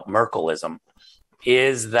out about Merkelism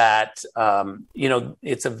is that,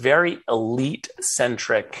 it's a very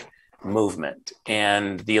elite-centric movement.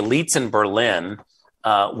 And the elites in Berlin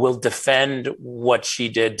will defend what she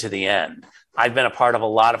did to the end. I've been a part of a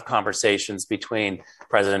lot of conversations between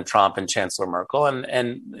President Trump and Chancellor Merkel.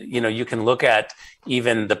 And you can look at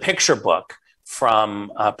even the picture book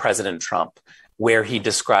from President Trump, where he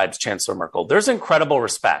describes Chancellor Merkel. There's incredible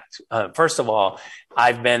respect. First of all,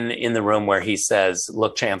 I've been in the room where he says,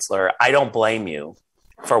 look, Chancellor, I don't blame you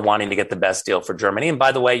for wanting to get the best deal for Germany. And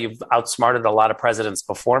by the way, you've outsmarted a lot of presidents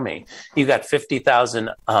before me. You got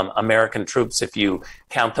 50,000 American troops if you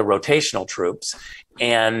count the rotational troops,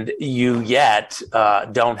 and you yet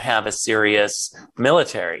don't have a serious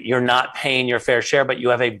military. You're not paying your fair share, but you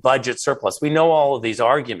have a budget surplus. We know all of these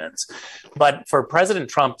arguments. But for President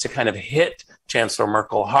Trump to kind of hit Chancellor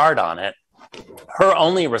Merkel hard on it, her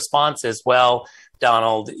only response is, well,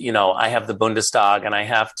 Donald, I have the Bundestag and I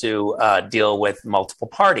have to deal with multiple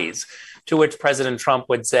parties. To which President Trump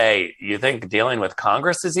would say, you think dealing with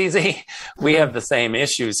Congress is easy? We have the same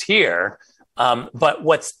issues here. But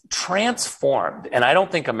what's transformed, and I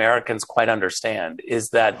don't think Americans quite understand, is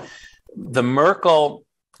that the Merkel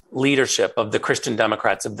leadership of the Christian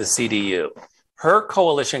Democrats of the CDU, her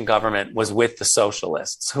coalition government was with the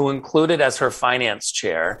socialists, who included as her finance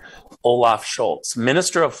chair Olaf Scholz,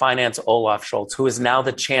 Minister of Finance Olaf Scholz, who is now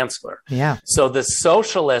the chancellor. Yeah. So the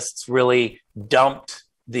socialists really dumped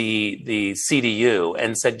the CDU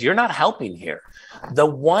and said, you're not helping here. The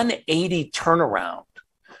 180 turnaround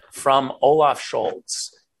from Olaf Scholz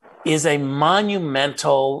is a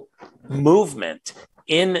monumental movement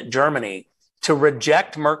in Germany to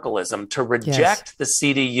reject Merkelism, to reject the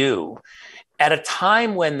CDU, at a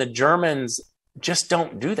time when the Germans just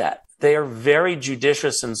don't do that. They are very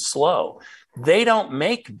judicious and slow. They don't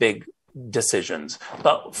make big decisions.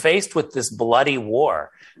 But faced with this bloody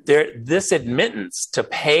war, this admittance to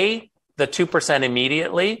pay the 2%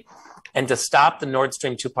 immediately and to stop the Nord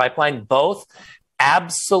Stream 2 pipeline, both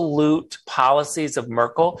absolute policies of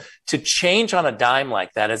Merkel, to change on a dime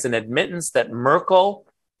like that is an admittance that Merkel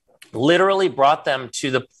literally brought them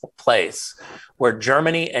to the place where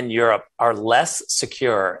Germany and Europe are less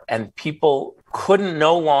secure, and people couldn't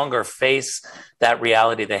no longer face that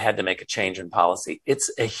reality. They had to make a change in policy. It's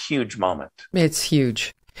a huge moment. It's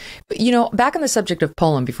huge. But, back on the subject of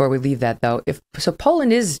Poland, before we leave that, though, so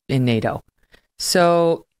Poland is in NATO.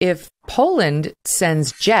 So if Poland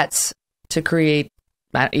sends jets to create,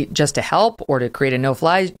 just to help or to create a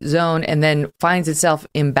no-fly zone, and then finds itself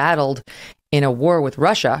embattled in a war with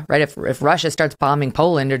Russia, right? If Russia starts bombing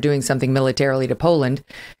Poland or doing something militarily to Poland,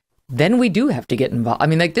 then we do have to get involved. I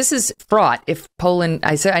mean, this is fraught. If Poland,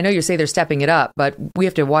 I know you say they're stepping it up, but we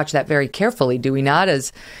have to watch that very carefully, do we not?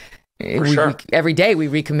 As every day we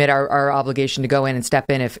recommit our obligation to go in and step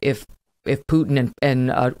in if Putin and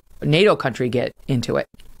a NATO country get into it.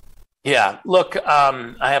 Yeah, look,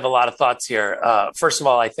 I have a lot of thoughts here. First of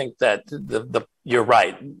all, I think that you're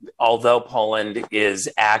right. Although Poland is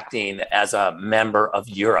acting as a member of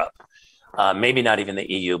Europe, maybe not even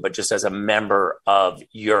the EU, but just as a member of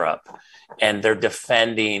Europe, and they're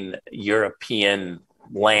defending European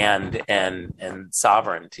land and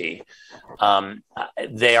sovereignty,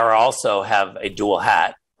 they are also have a dual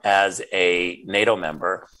hat as a NATO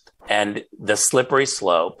member, and the slippery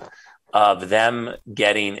slope of them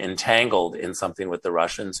getting entangled in something with the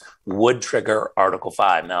Russians would trigger Article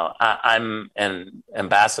 5. Now, I'm an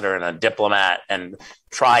ambassador and a diplomat and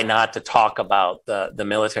try not to talk about the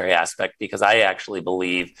military aspect, because I actually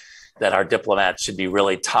believe that our diplomats should be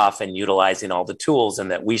really tough and utilizing all the tools,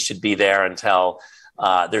 and that we should be there until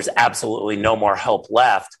there's absolutely no more hope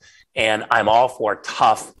left. And I'm all for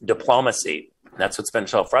tough diplomacy. That's what's been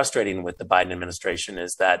so frustrating with the Biden administration,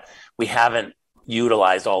 is that we haven't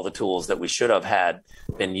utilized all the tools that we should have had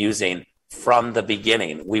been using from the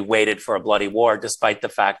beginning. We waited for a bloody war, despite the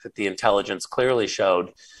fact that the intelligence clearly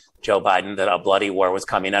showed Joe Biden that a bloody war was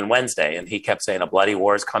coming on Wednesday. And he kept saying a bloody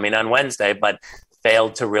war is coming on Wednesday, but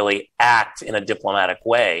failed to really act in a diplomatic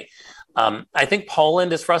way. I think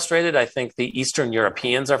Poland is frustrated. I think the Eastern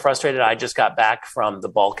Europeans are frustrated. I just got back from the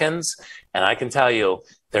Balkans, and I can tell you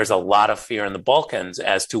there's a lot of fear in the Balkans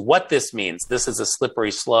as to what this means. This is a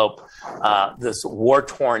slippery slope. This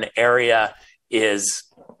war-torn area is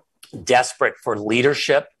desperate for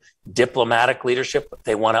leadership, diplomatic leadership.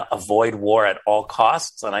 They want to avoid war at all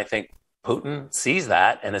costs, and I think Putin sees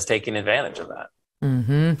that and is taking advantage of that.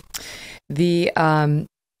 Mm-hmm.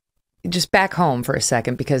 Just back home for a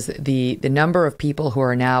second, because the number of people who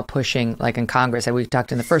are now pushing, like in Congress, and we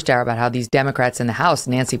talked in the first hour about how these Democrats in the House,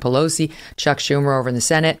 Nancy Pelosi, Chuck Schumer over in the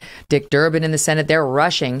Senate, Dick Durbin in the Senate, they're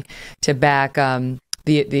rushing to back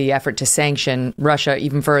the effort to sanction Russia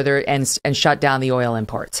even further and shut down the oil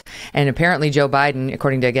imports. And apparently Joe Biden,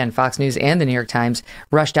 according to, again, Fox News and the New York Times,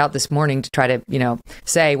 rushed out this morning to try to,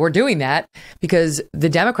 say we're doing that because the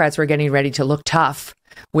Democrats were getting ready to look tough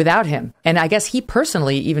without him. And I guess he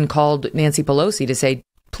personally even called Nancy Pelosi to say,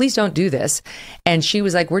 please don't do this. And she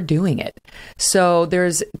was like, we're doing it. So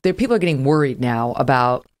people are getting worried now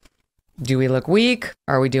about, do we look weak?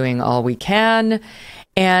 Are we doing all we can?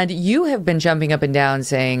 And you have been jumping up and down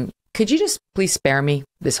saying, could you just please spare me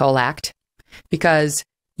this whole act? Because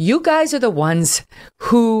you guys are the ones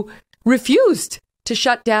who refused to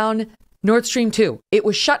shut down Nord Stream 2. It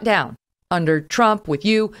was shut down under Trump with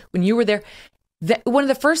you when you were there. One of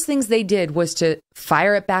the first things they did was to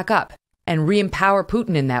fire it back up and re-empower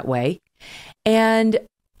Putin in that way. And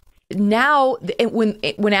now,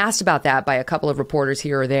 when asked about that by a couple of reporters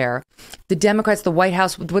here or there, the Democrats, the White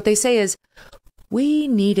House, what they say is, we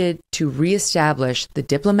needed to reestablish the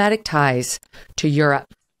diplomatic ties to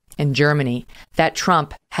Europe and Germany that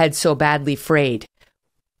Trump had so badly frayed,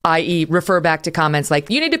 i.e. refer back to comments like,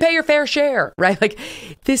 you need to pay your fair share, right? Like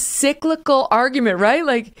this cyclical argument, right?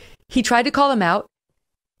 Like he tried to call them out.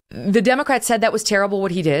 The Democrats said that was terrible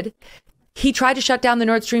what he did. He tried to shut down the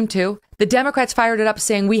Nord Stream 2. The Democrats fired it up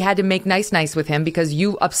saying we had to make nice with him because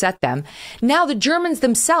you upset them. Now the Germans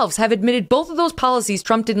themselves have admitted both of those policies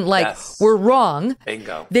Trump didn't like were wrong.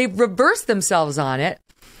 Bingo. They've reversed themselves on it.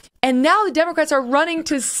 And now the Democrats are running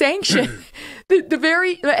to sanction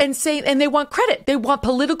and they want credit. They want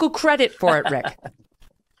political credit for it, Rick.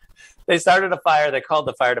 They started a fire. They called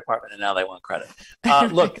the fire department, and now they want credit.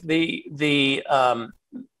 Look,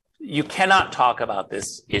 you cannot talk about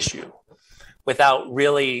this issue without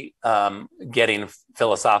really getting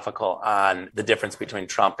philosophical on the difference between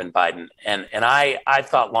Trump and Biden. And I've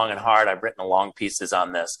thought long and hard. I've written long pieces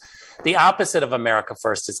on this. The opposite of America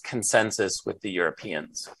First is consensus with the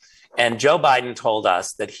Europeans. And Joe Biden told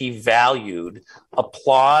us that he valued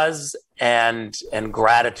applause and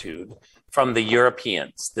gratitude from the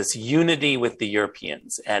Europeans, this unity with the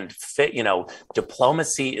Europeans, and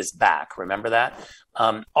diplomacy is back. Remember that?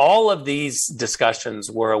 All of these discussions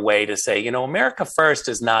were a way to say, America First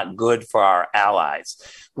is not good for our allies.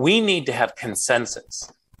 We need to have consensus.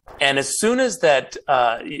 And as soon as that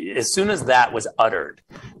was uttered,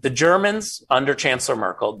 the Germans under Chancellor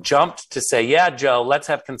Merkel jumped to say, yeah, Joe, let's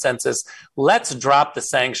have consensus. Let's drop the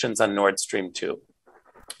sanctions on Nord Stream 2.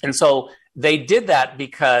 And so they did that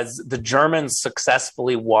because the Germans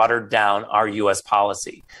successfully watered down our U.S.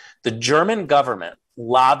 policy. The German government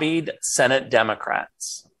lobbied Senate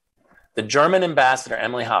Democrats. The German ambassador,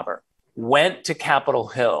 Emily Haber, went to Capitol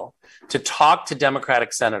Hill to talk to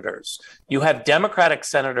Democratic senators. You have Democratic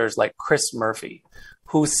senators like Chris Murphy,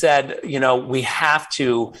 who said, we have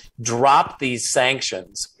to drop these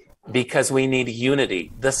sanctions because we need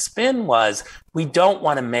unity. The spin was, we don't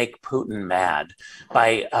want to make Putin mad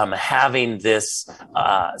by having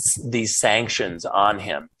these sanctions on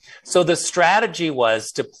him. So the strategy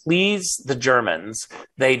was to please the Germans.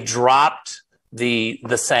 They dropped the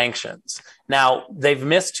sanctions. Now, they've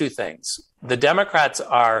missed two things. The Democrats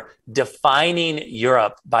are defining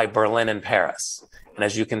Europe by Berlin and Paris. And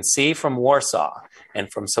as you can see from Warsaw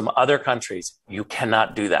and from some other countries, you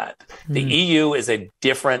cannot do that. Mm-hmm. The EU is a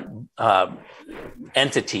different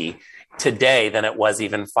entity today than it was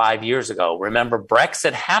even 5 years ago. Remember,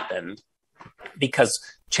 Brexit happened because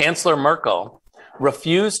Chancellor Merkel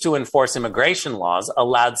refused to enforce immigration laws,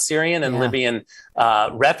 allowed Syrian and Libyan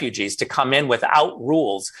refugees to come in without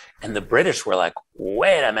rules. And the British were like,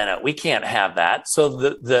 wait a minute, we can't have that. So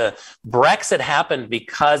the Brexit happened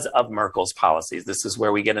because of Merkel's policies. This is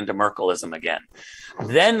where we get into Merkelism again.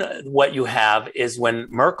 Then what you have is when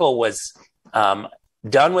Merkel was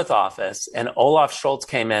done with office and Olaf Scholz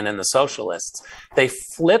came in and the socialists, they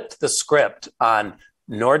flipped the script on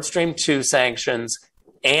Nord Stream 2 sanctions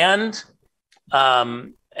and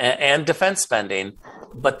defense spending.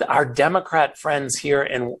 But our Democrat friends here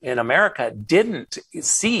in America didn't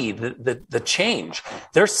see the change.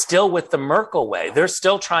 They're still with the Merkel way. They're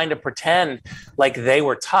still trying to pretend like they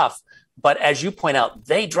were tough. But as you point out,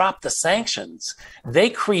 they dropped the sanctions. They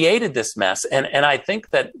created this mess. And I think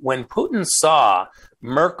that when Putin saw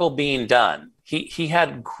Merkel being done, he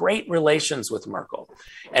had great relations with Merkel.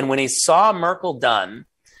 And when he saw Merkel done,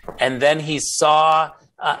 and then he saw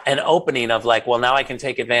an opening of like, well, now I can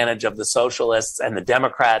take advantage of the socialists and the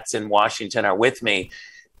Democrats in Washington are with me.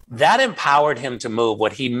 That empowered him to move.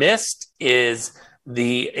 What he missed is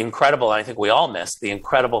the incredible, I think we all missed, the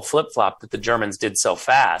incredible flip-flop that the Germans did so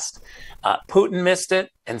fast. Putin missed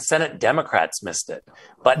it and Senate Democrats missed it.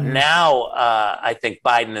 But now I think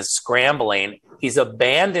Biden is scrambling. He's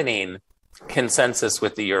abandoning consensus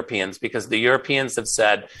with the Europeans because the Europeans have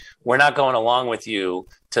said, we're not going along with you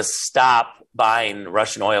to stop buying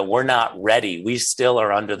Russian oil. We're not ready. We still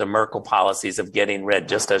are under the Merkel policies of getting rid,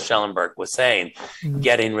 just as Shellenberger was saying,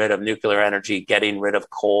 getting rid of nuclear energy, getting rid of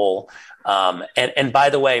coal. And by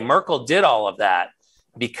the way, Merkel did all of that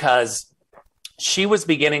because she was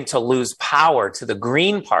beginning to lose power to the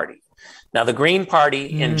Green Party. Now, the Green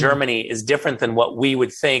Party in Germany is different than what we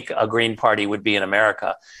would think a Green Party would be in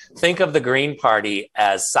America. Think of the Green Party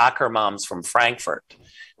as soccer moms from Frankfurt,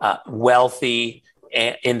 wealthy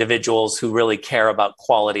individuals who really care about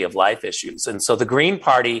quality of life issues. And so the Green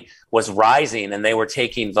Party was rising and they were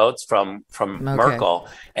taking votes from Merkel,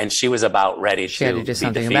 and she was about ready to do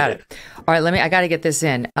something about it. All right, I got to get this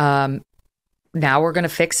in. Now we're going to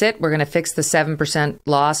fix it. We're going to fix the 7%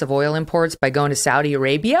 loss of oil imports by going to Saudi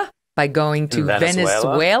Arabia, by going to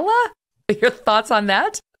Venezuela. Your thoughts on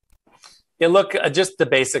that? Yeah, look, just the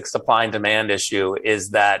basic supply and demand issue is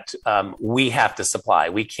that we have to supply.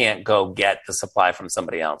 We can't go get the supply from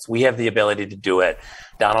somebody else. We have the ability to do it.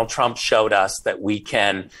 Donald Trump showed us that we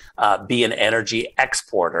can be an energy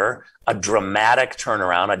exporter, a dramatic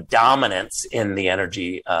turnaround, a dominance in the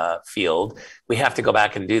energy field. We have to go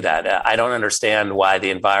back and do that. I don't understand why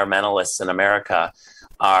the environmentalists in America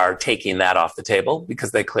are taking that off the table,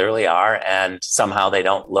 because they clearly are. And somehow they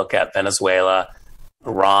don't look at Venezuela,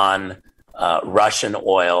 Iran, Russian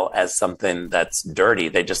oil as something that's dirty.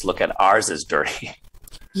 They just look at ours as dirty.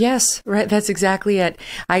 Yes, right. That's exactly it.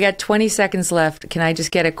 I got 20 seconds left. Can I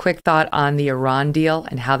just get a quick thought on the Iran deal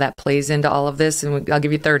and how that plays into all of this? And I'll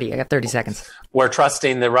give you 30. I got 30 seconds. We're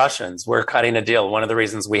trusting the Russians. We're cutting a deal. One of the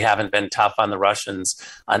reasons we haven't been tough on the Russians,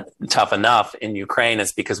 tough enough in Ukraine,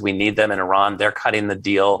 is because we need them in Iran. They're cutting the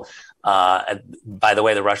deal. By the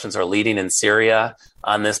way, the Russians are leading in Syria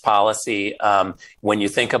on this policy. When you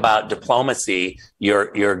think about diplomacy,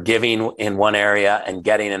 you're giving in one area and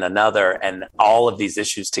getting in another, and all of these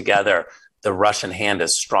issues together, the Russian hand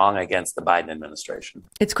is strong against the Biden administration.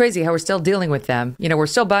 It's crazy how we're still dealing with them. You know, we're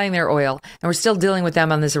still buying their oil and we're still dealing with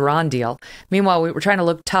them on this Iran deal. Meanwhile, we're trying to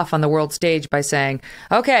look tough on the world stage by saying,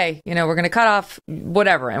 okay, you know, we're going to cut off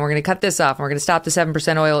whatever, and we're going to cut this off, and we're going to stop the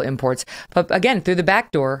 7% oil imports. But again, through the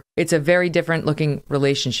back door, it's a very different looking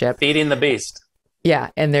relationship. Feeding the beast.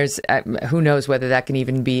 Yeah. And there's who knows whether that can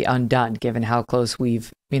even be undone, given how close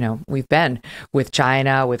we've been with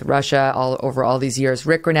China, with Russia, all over all these years.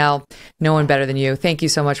 Ric Grenell, no one better than you. Thank you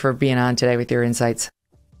so much for being on today with your insights.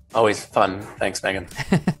 Always fun. Thanks, Megyn.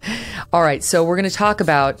 All right. So we're going to talk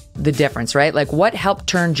about the difference, right? Like what helped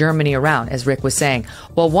turn Germany around, as Ric was saying.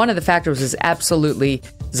 Well, one of the factors is absolutely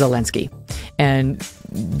Zelensky and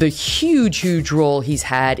the huge role he's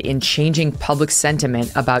had in changing public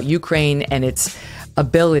sentiment about Ukraine and its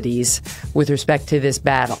abilities with respect to this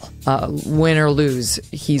battle. Win or lose,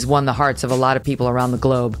 he's won the hearts of a lot of people around the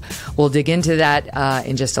globe. We'll dig into that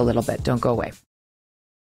in just a little bit. Don't go away.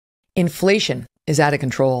 Inflation is out of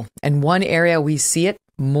control, and one area we see it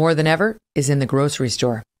more than ever is in the grocery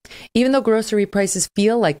store. Even though grocery prices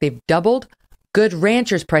feel like they've doubled, Good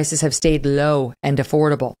Ranchers prices have stayed low and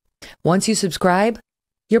affordable. Once you subscribe,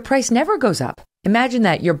 your price never goes up. Imagine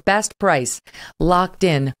that, your best price locked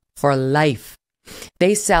in for life.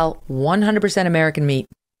 They sell 100% American meat,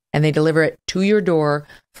 and they deliver it to your door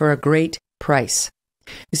for a great price.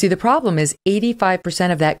 You see, the problem is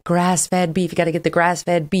 85% of that grass-fed beef, you got to get the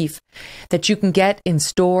grass-fed beef that you can get in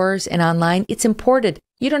stores and online, it's imported.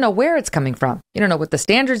 You don't know where it's coming from. You don't know what the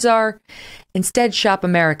standards are. Instead, shop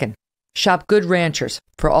American. Shop Good Ranchers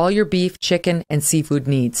for all your beef, chicken, and seafood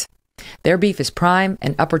needs. Their beef is prime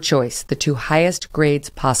and upper choice, the two highest grades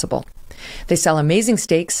possible. They sell amazing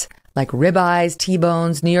steaks like ribeyes,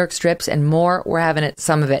 T-bones, New York strips, and more. We're having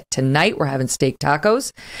some of it tonight. We're having steak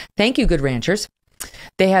tacos. Thank you, Good Ranchers.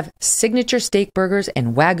 They have signature steak burgers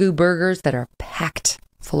and Wagyu burgers that are packed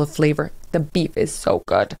full of flavor. The beef is so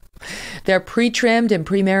good. Their pre-trimmed and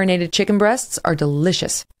pre-marinated chicken breasts are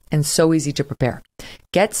delicious and so easy to prepare.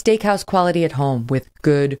 Get steakhouse quality at home with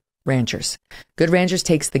Good Ranchers. Good Ranchers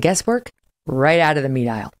takes the guesswork right out of the meat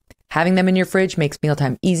aisle. Having them in your fridge makes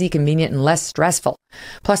mealtime easy, convenient, and less stressful.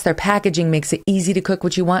 Plus, their packaging makes it easy to cook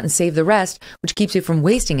what you want and save the rest, which keeps you from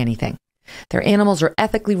wasting anything. Their animals are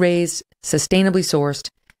ethically raised, sustainably sourced.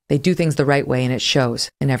 They do things the right way, and it shows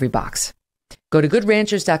in every box. Go to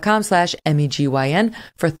goodranchers.com/MEGYN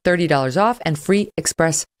for $30 off and free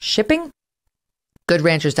express shipping.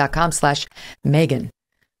 Goodranchers.com/Megyn.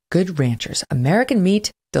 Good Ranchers, American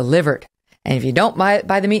meat delivered. And if you don't buy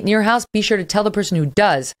the meat in your house, be sure to tell the person who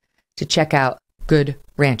does to check out Good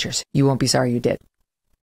Ranchers. You won't be sorry you did.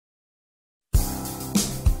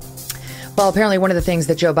 Well, apparently one of the things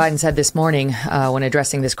that Joe Biden said this morning when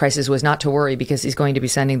addressing this crisis was not to worry, because he's going to be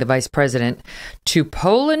sending the vice president to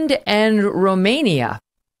Poland and Romania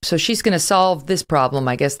So she's going to solve this problem,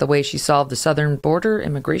 I guess, the way she solved the southern border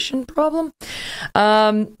immigration problem.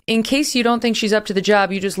 In case you don't think she's up to the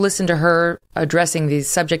job, you just listen to her addressing the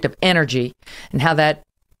subject of energy and how that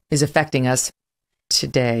is affecting us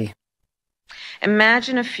today.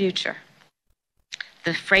 Imagine a future.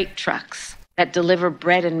 The freight trucks that deliver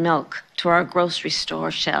bread and milk to our grocery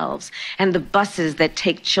store shelves, and the buses that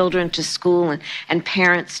take children to school and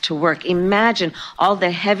parents to work. Imagine all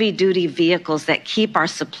the heavy-duty vehicles that keep our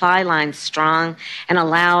supply lines strong and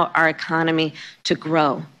allow our economy to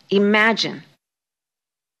grow. Imagine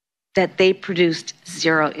that they produced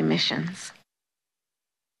zero emissions.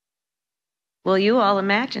 Well, you all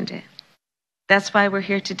imagined it. That's why we're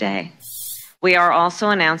here today. We are also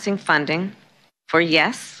announcing funding for,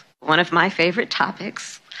 yes, one of my favorite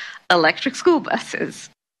topics, electric school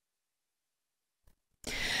buses.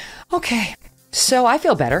 Okay, so I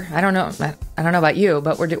feel better. I don't know about you,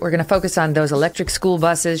 but we're going to focus on those electric school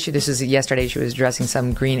buses. This is yesterday. She was addressing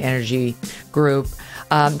some green energy group.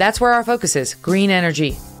 That's where our focus is: green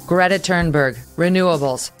energy, Greta Thunberg,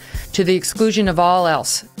 renewables, to the exclusion of all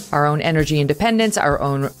else. Our own energy independence, our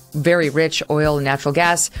own very rich oil and natural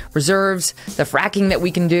gas reserves, the fracking that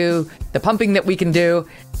we can do, the pumping that we can do.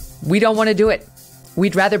 We don't want to do it.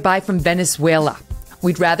 We'd rather buy from Venezuela.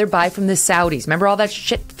 We'd rather buy from the Saudis. Remember all that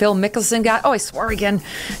shit Phil Mickelson got? Oh, I swore again.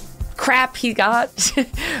 Crap he got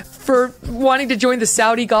for wanting to join the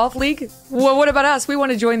Saudi Golf League. Well, what about us? We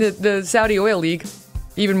want to join the Saudi Oil League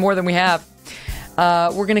even more than we have.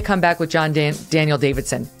 We're going to come back with John Daniel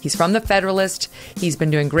Davidson. He's from the Federalist. He's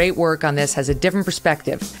been doing great work on this, has a different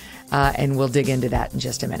perspective, and we'll dig into that in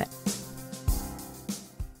just a minute.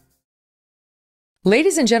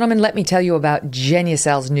 Ladies and gentlemen, let me tell you about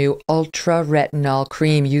Genucel's new Ultra Retinol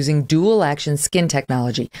Cream using dual-action skin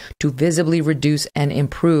technology to visibly reduce and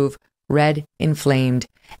improve red, inflamed,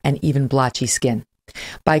 and even blotchy skin.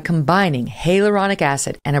 By combining hyaluronic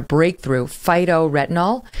acid and a breakthrough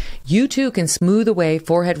phytoretinol, you too can smooth away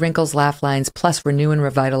forehead wrinkles, laugh lines, plus renew and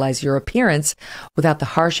revitalize your appearance without the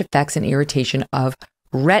harsh effects and irritation of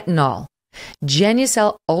retinol.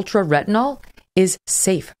 Genucel Ultra Retinol is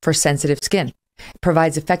safe for sensitive skin. It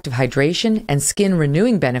provides effective hydration and skin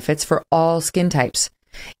renewing benefits for all skin types.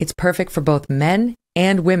 It's perfect for both men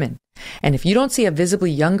and women. And if you don't see a visibly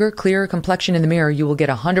younger, clearer complexion in the mirror, you will get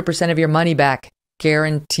 100% of your money back.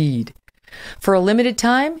 Guaranteed. For a limited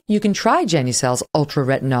time, you can try Genucel's Ultra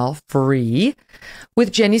Retinol free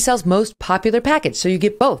with Genucel's most popular package, so you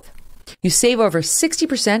get both. You save over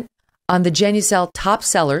 60% on the Genucel top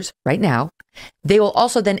sellers right now. They will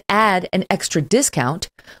also then add an extra discount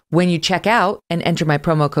when you check out and enter my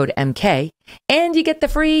promo code MK, and you get the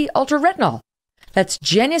free Ultra Retinol. That's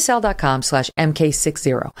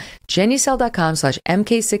Genucel.com/MK60.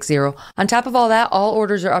 Genucel.com/MK60. On top of all that, all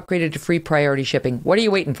orders are upgraded to free priority shipping. What are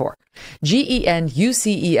you waiting for?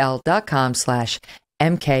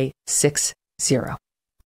 GENUCEL.com/MK60.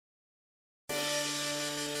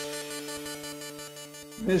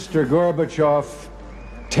 Mr. Gorbachev,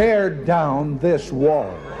 tear down this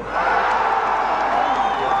wall.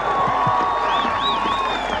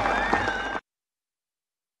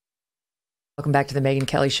 Welcome back to the Megyn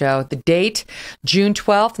Kelly Show. The date, June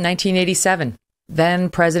 12th, 1987. Then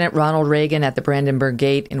President Ronald Reagan at the Brandenburg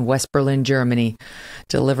Gate in West Berlin, Germany,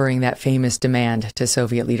 delivering that famous demand to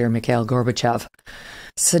Soviet leader Mikhail Gorbachev.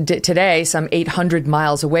 So today, some 800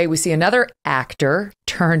 miles away, we see another actor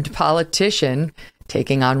turned politician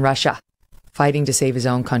taking on Russia, fighting to save his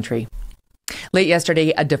own country. Late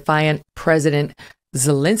yesterday, a defiant President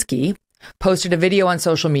Zelensky posted a video on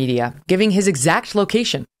social media giving his exact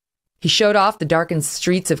location. He showed off the darkened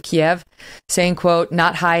streets of Kiev, saying, quote,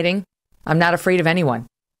 "Not hiding. I'm not afraid of anyone."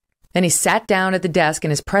 Then he sat down at the desk in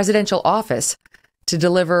his presidential office to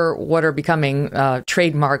deliver what are becoming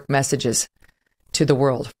trademark messages to the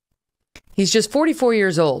world. He's just 44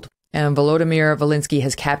 years old, and Volodymyr Zelensky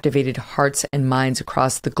has captivated hearts and minds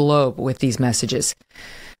across the globe with these messages.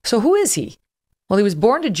 So who is he? Well, he was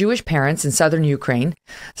born to Jewish parents in southern Ukraine.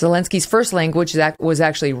 Zelensky's first language was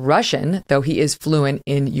actually Russian, though he is fluent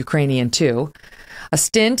in Ukrainian too. A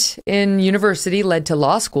stint in university led to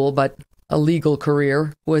law school, but a legal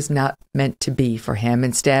career was not meant to be for him.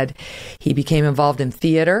 Instead, he became involved in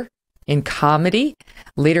theater, in comedy,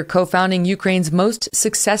 later co-founding Ukraine's most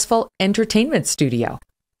successful entertainment studio.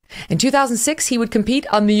 In 2006, he would compete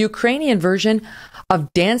on the Ukrainian version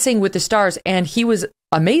of Dancing with the Stars, and he was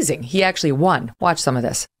amazing. He actually won. Watch some of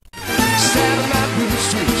this.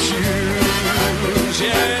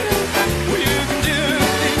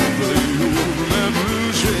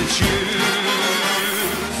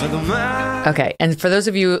 For the man Okay, and for those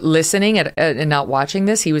of you listening and not watching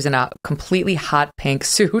this, he was in a completely hot pink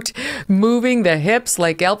suit, moving the hips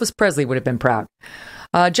like Elvis Presley would have been proud.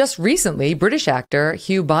 Just recently, British actor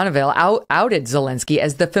Hugh Bonneville outed Zelensky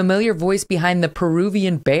as the familiar voice behind the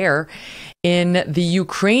Peruvian bear in the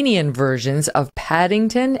Ukrainian versions of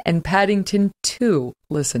Paddington and Paddington 2.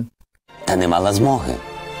 Listen. Та не мала змоги.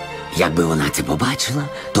 Якби вона це побачила,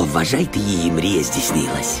 то вважайте, її мрія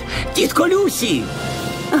здійснилась. Тітко Люсі!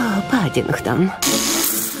 Paddington.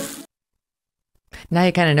 Now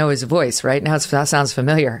you kind of know his voice, right? Now that sounds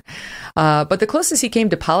familiar. But the closest he came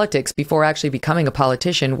to politics before actually becoming a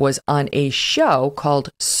politician was on a show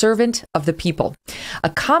called Servant of the People, a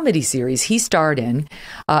comedy series he starred in,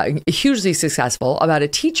 hugely successful, about a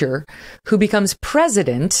teacher who becomes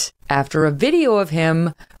president after a video of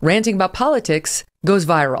him ranting about politics goes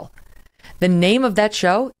viral. The name of that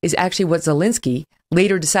show is actually what Zelensky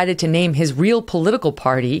later decided to name his real political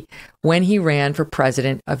party when he ran for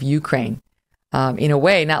president of Ukraine. In a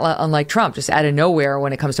way, not unlike Trump, just out of nowhere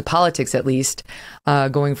when it comes to politics, at least,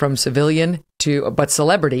 going from civilian but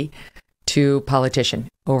celebrity to politician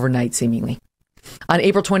overnight, seemingly. On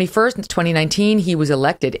April 21st, 2019, he was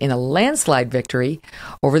elected in a landslide victory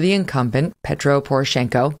over the incumbent Petro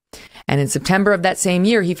Poroshenko. And in September of that same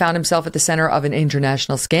year, he found himself at the center of an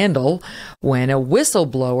international scandal when a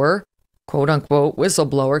whistleblower, quote unquote,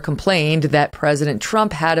 whistleblower, complained that President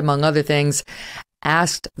Trump had, among other things,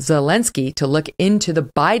 asked Zelensky to look into the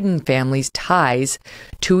Biden family's ties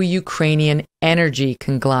to a Ukrainian energy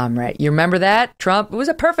conglomerate. You remember that? Trump, it was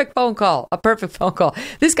a perfect phone call,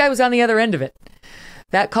 This guy was on the other end of it.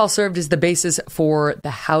 That call served as the basis for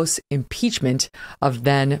the House impeachment of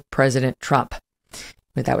then President Trump.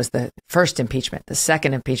 But that was the first impeachment. The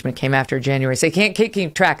second impeachment came after January. So you can't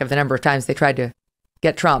keep track of the number of times they tried to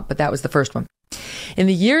get Trump, but that was the first one. In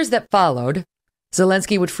the years that followed,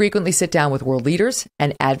 Zelensky would frequently sit down with world leaders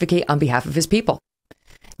and advocate on behalf of his people.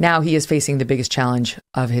 Now he is facing the biggest challenge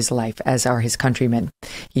of his life, as are his countrymen.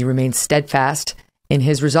 He remains steadfast in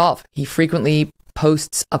his resolve. He frequently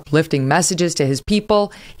posts uplifting messages to his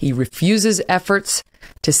people. He refuses efforts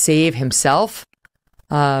to save himself,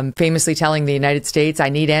 famously telling the United States, "I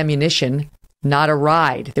need ammunition, not a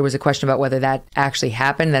ride." There was a question about whether that actually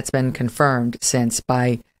happened. That's been confirmed since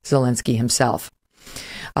by Zelensky himself.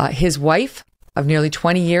 His wife of nearly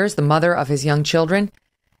 20 years, the mother of his young children,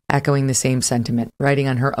 echoing the same sentiment, writing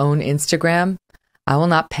on her own Instagram, "I will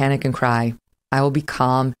not panic and cry. I will be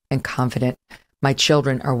calm and confident. My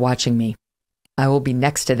children are watching me. I will be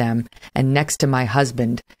next to them and next to my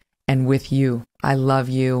husband and with you. I love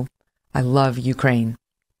you. I love Ukraine."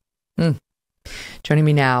 Joining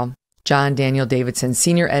me now, John Daniel Davidson,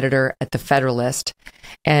 senior editor at the Federalist,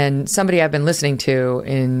 and somebody I've been listening to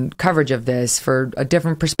in coverage of this for a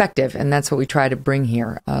different perspective, and that's what we try to bring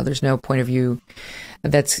here. There's no point of view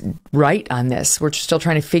that's right on this. We're still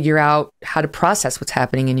trying to figure out how to process what's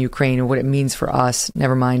happening in Ukraine and what it means for us,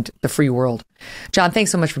 never mind the free world. John, thanks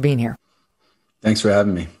so much for being here. Thanks for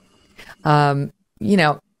having me.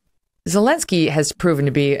 Zelensky has proven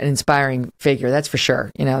to be an inspiring figure, that's for sure.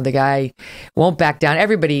 The guy won't back down.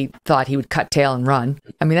 Everybody thought he would cut tail and run.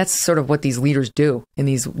 I mean, that's sort of what these leaders do in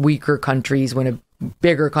these weaker countries. When a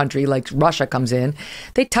bigger country like Russia comes in,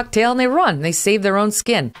 they tuck tail and they run. They save their own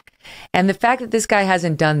skin. And the fact that this guy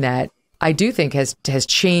hasn't done that, I do think has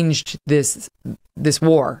changed this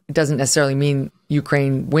war. It doesn't necessarily mean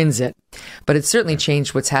Ukraine wins it, but it's certainly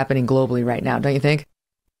changed what's happening globally right now, don't you think?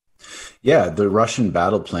 Yeah, the Russian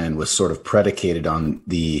battle plan was sort of predicated on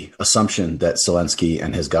the assumption that Zelensky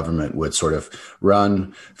and his government would sort of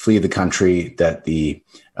flee the country, that the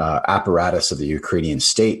apparatus of the Ukrainian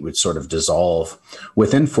state would sort of dissolve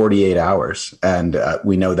within 48 hours. And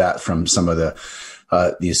we know that from some of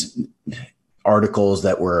these articles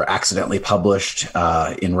that were accidentally published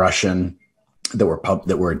in Russian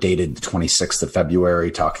that were dated the 26th of February,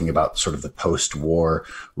 talking about sort of the post-war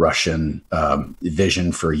Russian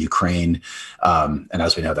vision for Ukraine. And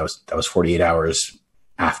as we know, that was 48 hours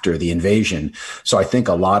after the invasion. So I think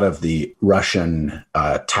a lot of the Russian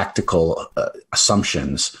tactical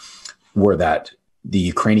assumptions were that the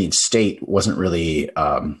Ukrainian state wasn't really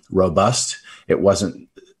robust. It wasn't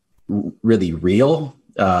really real.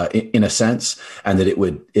 In a sense, and that it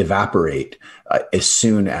would evaporate as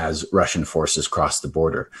soon as Russian forces crossed the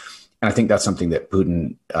border. And I think that's something that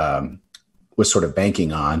Putin was sort of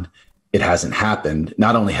banking on. It hasn't happened.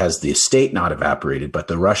 Not only has the state not evaporated, but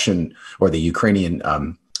the Russian or the Ukrainian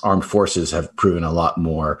armed forces have proven a lot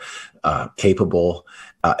more capable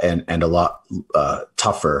and a lot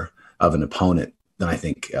tougher of an opponent I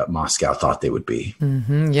think Moscow thought they would be.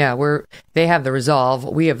 Mm-hmm. Yeah, they have the resolve.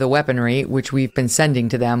 We have the weaponry, which we've been sending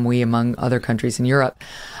to them, we among other countries in Europe,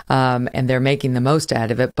 and they're making the most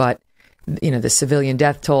out of it. But the civilian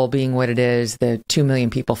death toll being what it is, the 2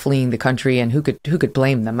 million people fleeing the country, and who could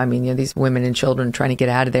blame them? I mean, these women and children trying to get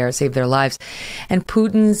out of there, save their lives, and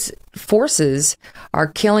Putin's forces are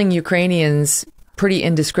killing Ukrainians pretty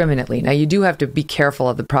indiscriminately. Now, you do have to be careful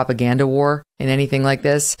of the propaganda war in anything like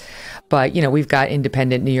this, but we've got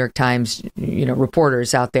independent New York Times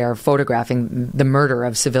reporters out there photographing the murder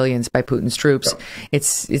of civilians by Putin's troops.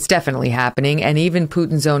 It's definitely happening, and even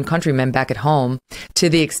Putin's own countrymen back at home, to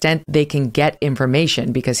the extent they can get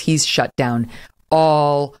information, because he's shut down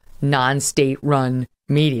all non-state run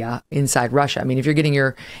media inside Russia. I mean, if you're getting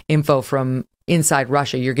your info from inside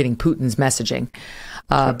Russia, you're getting Putin's messaging.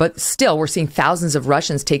 But still, we're seeing thousands of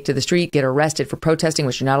Russians take to the street, get arrested for protesting,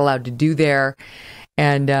 which you're not allowed to do there.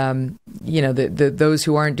 And, those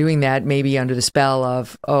who aren't doing that may be under the spell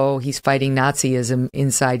of, he's fighting Nazism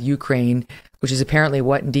inside Ukraine, which is apparently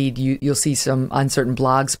what indeed you'll see some on certain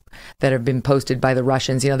blogs that have been posted by the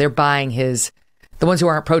Russians. They're buying the ones who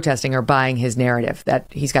aren't protesting are buying his narrative that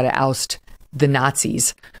he's got to oust the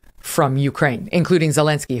Nazis from Ukraine, including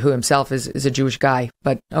Zelensky, who himself is a Jewish guy.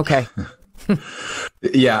 But okay.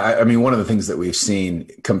 Yeah, I mean, one of the things that we've seen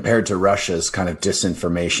compared to Russia's kind of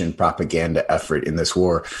disinformation propaganda effort in this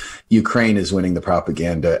war, Ukraine is winning the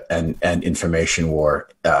propaganda and information war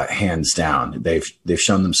hands down. They've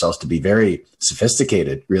shown themselves to be very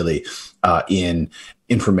sophisticated, really, in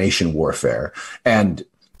information warfare. And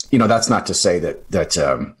that's not to say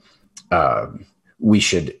that we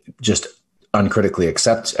should just uncritically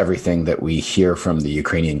accept everything that we hear from the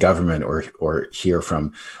Ukrainian government or hear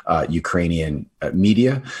from Ukrainian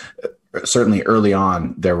media. Certainly early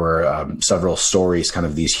on, there were several stories, kind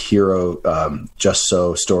of these hero just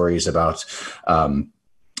so stories about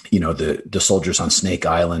the soldiers on Snake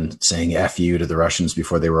Island saying F you to the Russians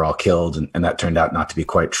before they were all killed. And that turned out not to be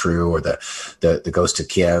quite true. Or the ghost of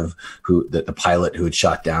Kiev, the pilot who had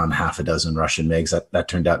shot down half a dozen Russian MiGs, that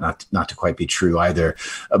turned out not to quite be true either.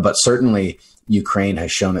 But certainly Ukraine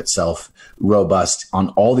has shown itself robust on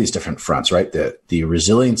all these different fronts, right? The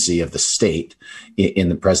resiliency of the state in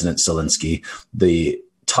the President Zelensky, the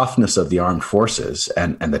toughness of the armed forces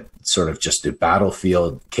and the sort of just the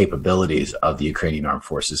battlefield capabilities of the Ukrainian armed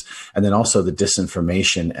forces. And then also the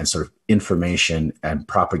disinformation and sort of information and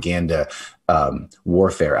propaganda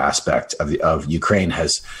warfare aspect of Ukraine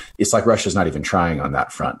it's like Russia's not even trying on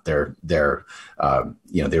that front. There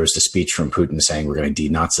was the speech from Putin saying we're going to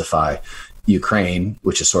denazify Ukraine,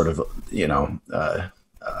 which is sort of,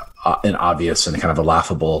 an obvious and kind of a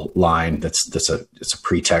laughable line. It's a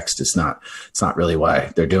pretext. It's not really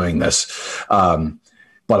why they're doing this.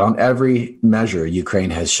 But on every measure,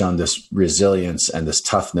 Ukraine has shown this resilience and this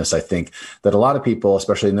toughness, I think, that a lot of people,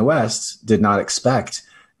 especially in the West, did not expect.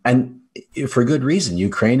 And for good reason.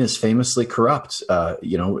 Ukraine is famously corrupt,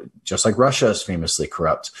 just like Russia is famously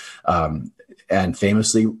corrupt. And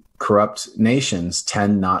famously corrupt nations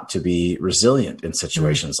tend not to be resilient in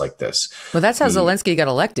situations like this. Well, that's how Zelensky got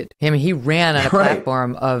elected. I mean, he ran on a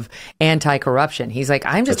platform of anti-corruption. He's like,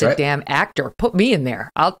 I'm just a damn actor. Put me in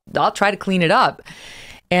there. I'll try to clean it up.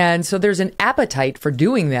 And so there's an appetite for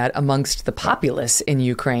doing that amongst the populace in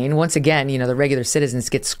Ukraine. Once again, the regular citizens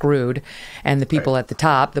get screwed, and the people at the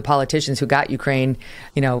top, the politicians who got Ukraine,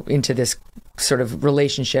 into this sort of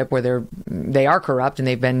relationship where they are corrupt and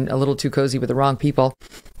they've been a little too cozy with the wrong people,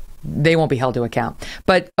 they won't be held to account.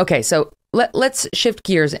 But okay, so let's shift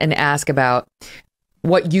gears and ask about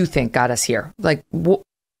what you think got us here.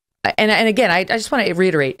 And again, I just want to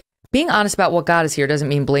reiterate, being honest about what got us here doesn't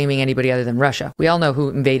mean blaming anybody other than Russia. We all know who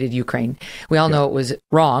invaded Ukraine. We all know it was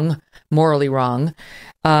wrong, morally wrong,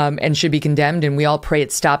 and should be condemned. And we all pray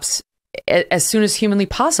it stops as soon as humanly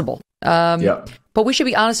possible. But we should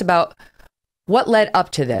be honest about what led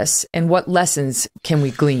up to this and what lessons can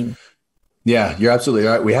we glean. Yeah, you're absolutely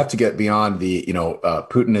right. We have to get beyond the,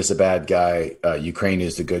 Putin is the bad guy, Ukraine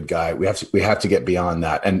is the good guy. We have to get beyond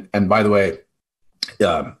that. And by the way,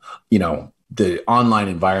 the online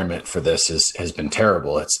environment for this has been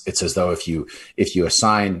terrible. It's as though if you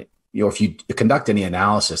assign, if you conduct any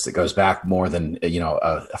analysis that goes back more than,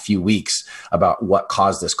 a few weeks about what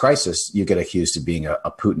caused this crisis, you get accused of being a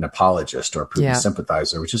Putin apologist or a Putin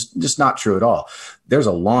sympathizer, which is just not true at all. There's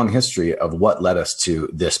a long history of what led us to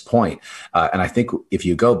this point. And I think if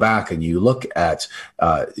you go back and you look at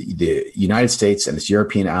the United States and its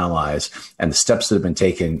European allies and the steps that have been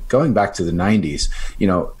taken going back to the 90s,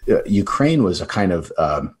 Ukraine was a kind of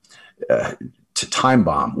time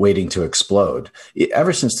bomb waiting to explode.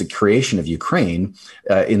 Ever since the creation of Ukraine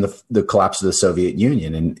in the collapse of the Soviet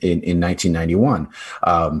Union in 1991,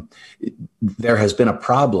 there has been a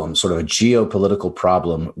problem, sort of a geopolitical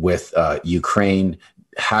problem with Ukraine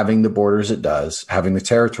having the borders it does, having the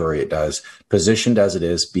territory it does, positioned as it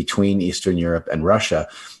is between Eastern Europe and Russia.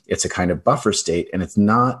 It's a kind of buffer state, and it's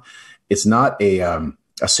not a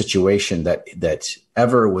situation that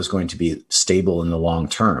ever was going to be stable in the long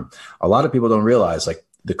term. A lot of people don't realize, like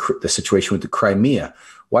the situation with the Crimea.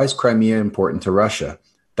 Why is Crimea important to Russia?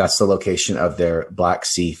 That's the location of their Black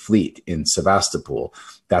Sea fleet in Sevastopol.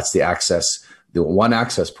 That's the one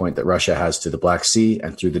access point that Russia has to the Black Sea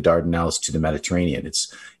and through the Dardanelles to the Mediterranean.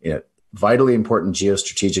 It's a vitally important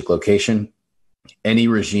geostrategic location. Any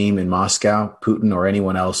regime in Moscow, Putin or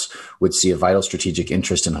anyone else, would see a vital strategic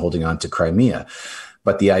interest in holding on to Crimea.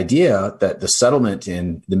 But the idea that the settlement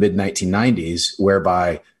in the mid-1990s,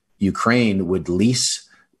 whereby Ukraine would lease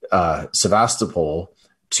Sevastopol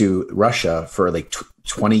to Russia for like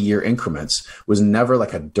 20-year increments, was never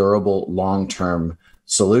like a durable, long-term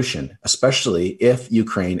solution, especially if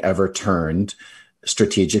Ukraine ever turned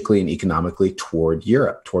strategically and economically toward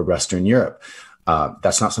Europe, toward Western Europe.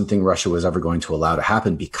 That's not something Russia was ever going to allow to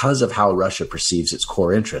happen because of how Russia perceives its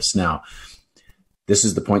core interests. Now, this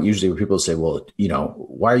is the point usually where people say, well,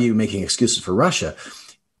 why are you making excuses for Russia?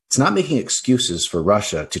 It's not making excuses for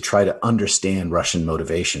Russia to try to understand Russian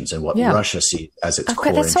motivations and what Russia sees as its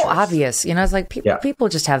core that's interests. so obvious. It's like people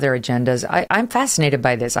just have their agendas. I'm fascinated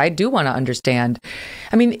by this. I do want to understand.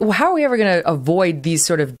 I mean, how are we ever going to avoid these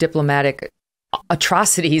sort of diplomatic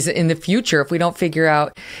atrocities in the future if we don't figure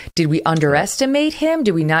out, did we underestimate him?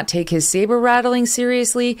 Did we not take his saber rattling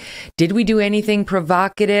seriously? Did we do anything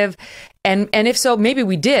provocative? And if so, maybe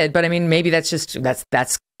we did, but I mean, maybe that's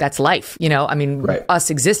life. I mean, us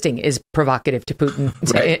existing is provocative to Putin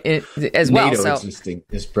as well. NATO existing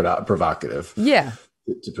is provocative. Yeah.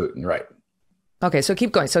 To Putin, right. Okay, so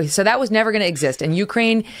keep going. So that was never going to exist. And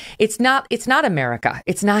Ukraine, it's not America.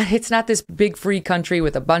 It's not this big free country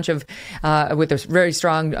with a bunch of with a very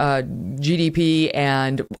strong GDP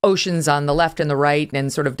and oceans on the left and the right,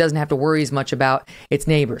 and sort of doesn't have to worry as much about its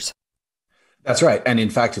neighbors. That's right. And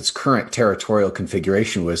in fact, its current territorial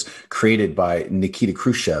configuration was created by Nikita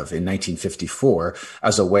Khrushchev in 1954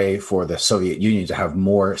 as a way for the Soviet Union to have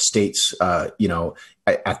more states,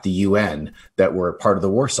 at the UN that were part of the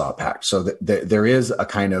Warsaw Pact. So there is a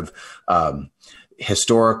kind of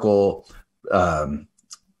historical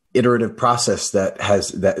iterative process that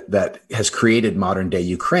has created modern day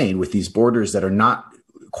Ukraine with these borders that are not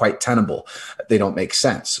quite tenable. They don't make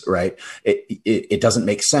sense, right? It doesn't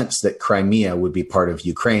make sense that Crimea would be part of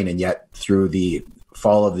Ukraine, and yet through the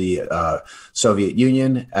fall of the Soviet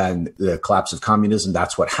Union and the collapse of communism,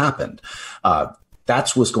 that's what happened.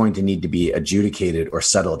 That's what's going to need to be adjudicated or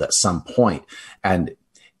settled at some point. And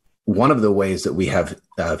one of the ways that we have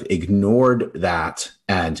ignored that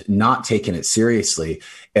and not taken it seriously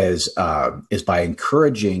is by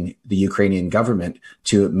encouraging the Ukrainian government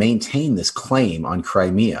to maintain this claim on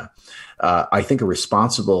Crimea. I think a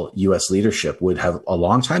responsible U.S. leadership would have a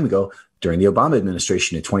long time ago, during the Obama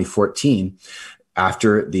administration in 2014,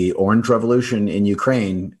 after the Orange Revolution in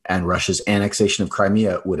Ukraine and Russia's annexation of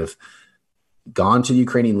Crimea, would have gone to the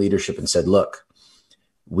Ukrainian leadership and said, look,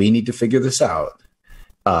 we need to figure this out.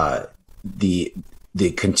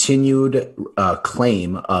 The continued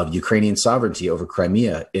claim of Ukrainian sovereignty over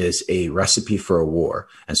Crimea is a recipe for a war.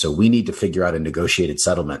 And so we need to figure out a negotiated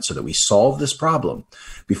settlement so that we solve this problem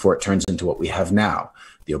before it turns into what we have now.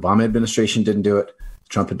 The Obama administration didn't do it. The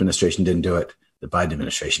Trump administration didn't do it. The Biden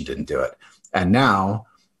administration didn't do it. And now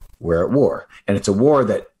we're at war. And it's a war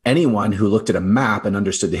that anyone who looked at a map and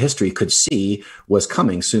understood the history could see was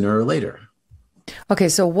coming sooner or later. Okay,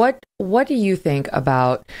 so what do you think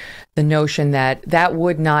about the notion that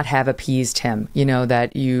would not have appeased him?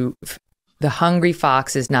 That the hungry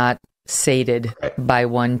fox is not sated by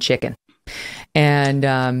one chicken,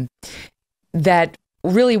 and that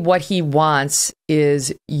really what he wants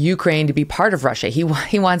is Ukraine to be part of Russia. He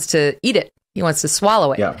wants to eat it. He wants to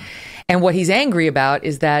swallow it. Yeah. And what he's angry about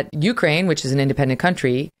is that Ukraine, which is an independent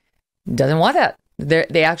country, doesn't want that.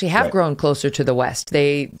 They actually have grown closer to the West.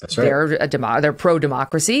 They're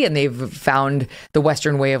pro-democracy, and they've found the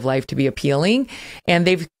Western way of life to be appealing. And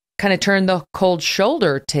they've kind of turned the cold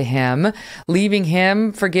shoulder to him, leaving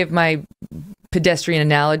him, forgive my pedestrian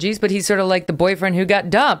analogies, but he's sort of like the boyfriend who got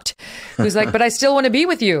dumped, who's like, but I still want to be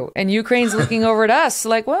with you. And Ukraine's looking over at us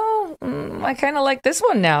like, well, I kind of like this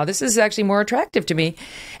one now. This is actually more attractive to me.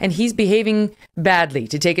 And he's behaving badly,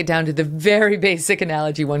 to take it down to the very basic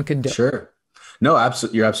analogy one can do. Sure. No,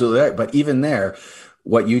 absolutely. You're absolutely right. But even there,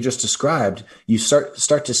 what you just described, you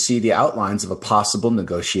start to see the outlines of a possible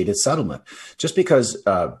negotiated settlement. Just because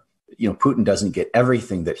Putin doesn't get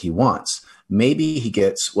everything that he wants, maybe he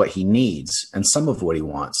gets what he needs and some of what he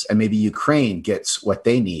wants, and maybe Ukraine gets what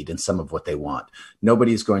they need and some of what they want.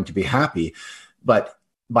 Nobody's going to be happy, but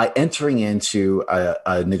by entering into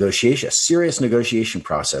a serious negotiation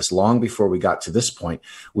process, long before we got to this point,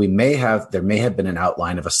 there may have been an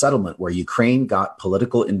outline of a settlement where Ukraine got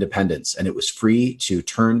political independence and it was free to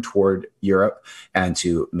turn toward Europe and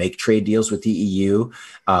to make trade deals with the EU.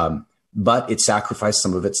 But it sacrificed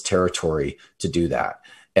some of its territory to do that.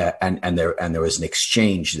 And there was an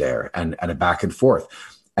exchange there and a back and forth.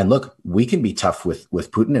 And look, we can be tough with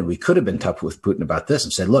Putin, and we could have been tough with Putin about this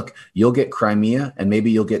and said, look, you'll get Crimea, and maybe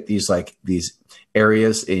you'll get these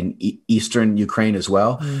areas in eastern Ukraine as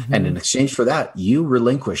well. Mm-hmm. And in exchange for that, you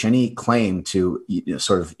relinquish any claim to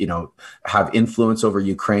have influence over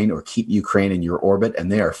Ukraine or keep Ukraine in your orbit, and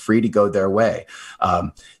they are free to go their way.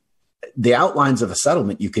 The outlines of a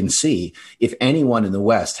settlement you can see if anyone in the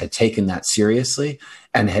West had taken that seriously,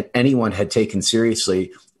 and anyone had taken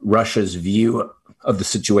seriously Russia's view of the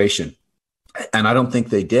situation. And I don't think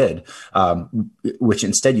they did, which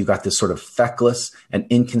instead you got this sort of feckless and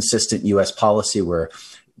inconsistent U.S. policy where,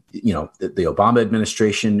 the Obama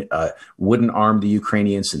administration wouldn't arm the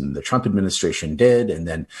Ukrainians, and the Trump administration did. And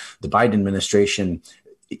then the Biden administration,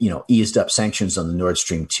 eased up sanctions on the Nord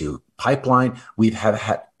Stream 2 pipeline. We've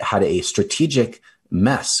had a strategic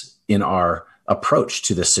mess in our approach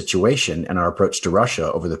to this situation and our approach to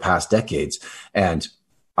Russia over the past decades. And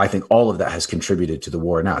I think all of that has contributed to the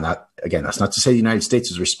war now. That's not to say the United States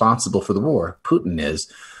is responsible for the war. Putin is.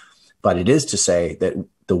 But it is to say that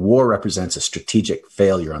the war represents a strategic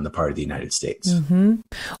failure on the part of the United States. Mm-hmm.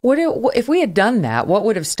 If we had done that, what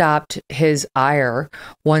would have stopped his ire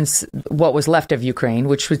once what was left of Ukraine,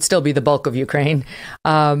 which would still be the bulk of Ukraine,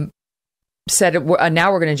 said,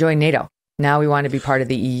 now we're going to join NATO. Now we want to be part of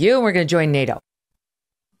the EU, and we're going to join NATO.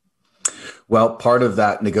 Well, part of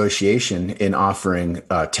that negotiation in offering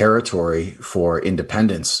territory for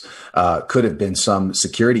independence could have been some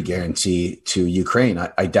security guarantee to Ukraine.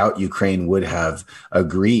 I doubt Ukraine would have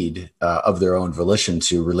agreed of their own volition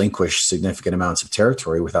to relinquish significant amounts of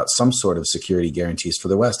territory without some sort of security guarantees for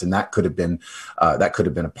the West, and that could have been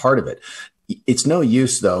a part of it. It's no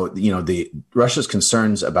use, though, the Russia's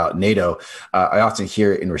concerns about NATO. I often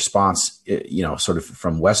hear in response, sort of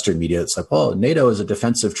from Western media, it's like, well, NATO is a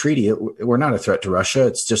defensive treaty. We're not a threat to Russia.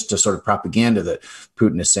 It's just a sort of propaganda that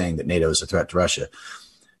Putin is saying that NATO is a threat to Russia.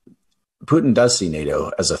 Putin does see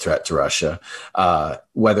NATO as a threat to Russia.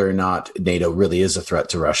 Whether or not NATO really is a threat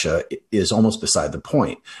to Russia is almost beside the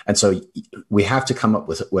point. And so we have to come up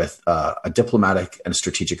with a diplomatic and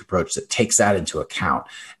strategic approach that takes that into account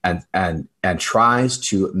and tries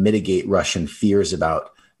to mitigate Russian fears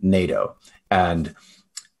about NATO. And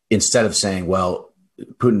instead of saying, well,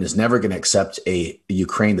 Putin is never going to accept a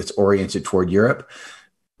Ukraine that's oriented toward Europe,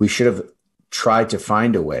 we should have tried to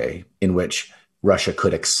find a way in which Russia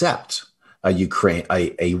could accept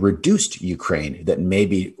a reduced Ukraine that may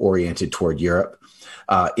be oriented toward Europe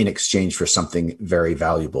in exchange for something very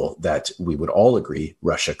valuable that we would all agree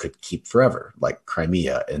Russia could keep forever, like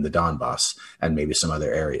Crimea and the Donbass and maybe some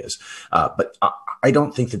other areas. But I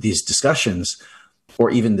don't think that these discussions or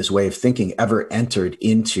even this way of thinking ever entered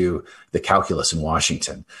into the calculus in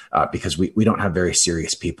Washington because we don't have very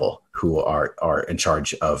serious people who are in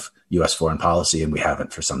charge of U.S. foreign policy, and we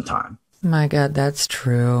haven't for some time. My God, that's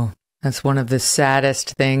true. That's one of the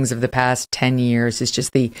saddest things of the past 10 years is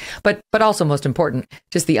just but also most important,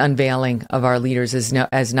 just the unveiling of our leaders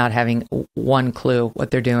as not having one clue what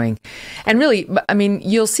they're doing. And really, I mean,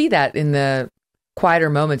 you'll see that in the quieter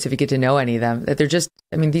moments if you get to know any of them, that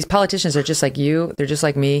these politicians are just like you. They're just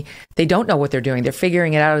like me. They don't know what they're doing. They're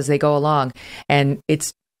figuring it out as they go along. And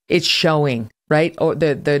it's showing, right? Or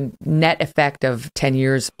the net effect of 10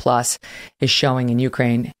 years plus is showing in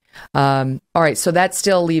Ukraine. All right. So that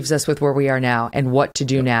still leaves us with where we are now and what to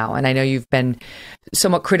do now. And I know you've been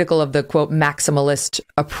somewhat critical of the, quote, maximalist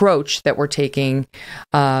approach that we're taking.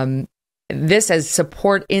 This as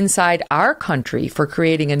support inside our country for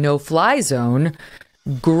creating a no-fly zone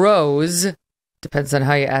grows. Depends on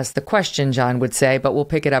how you ask the question, John would say, but we'll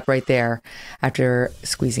pick it up right there after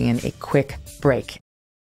squeezing in a quick break.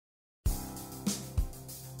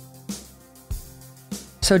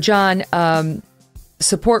 So, John,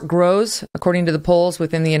 support grows, according to the polls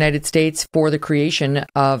within the United States, for the creation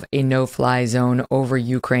of a no-fly zone over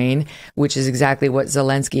Ukraine, which is exactly what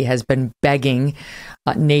Zelensky has been begging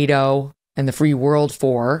NATO and the free world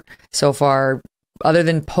for. So far, other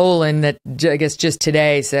than Poland that I guess just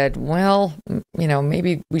today said, well,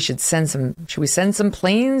 maybe we should send some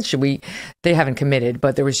planes? They haven't committed,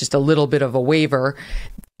 but there was just a little bit of a waiver.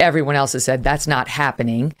 Everyone else has said that's not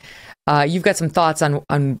happening. You've got some thoughts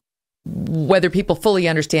on whether people fully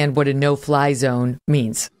understand what a no-fly zone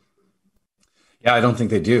means. Yeah, I don't think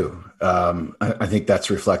they do. I think that's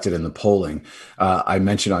reflected in the polling. I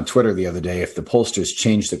mentioned on Twitter the other day, if the pollsters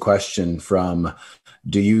change the question from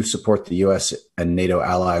do you support the U.S. and NATO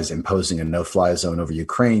allies imposing a no-fly zone over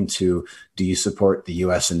Ukraine to do you support the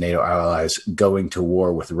U.S. and NATO allies going to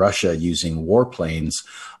war with Russia using warplanes,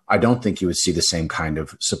 I don't think you would see the same kind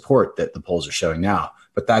of support that the polls are showing now.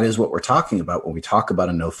 But that is what we're talking about when we talk about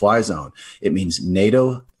a no-fly zone. It means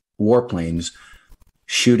NATO warplanes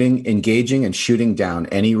engaging and shooting down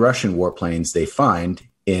any Russian warplanes they find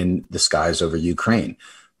in the skies over Ukraine.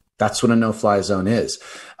 That's what a no-fly zone is.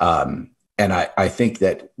 And I think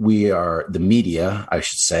that the media, I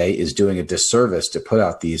should say, is doing a disservice to put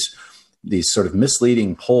out these sort of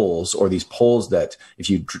misleading polls, or these polls that if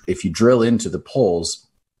you drill into the polls,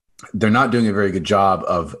 they're not doing a very good job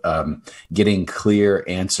of getting clear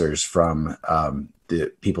answers from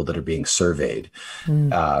the people that are being surveyed.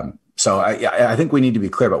 So I think we need to be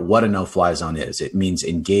clear about what a no-fly zone is. It means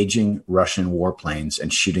engaging Russian warplanes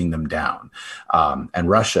and shooting them down. And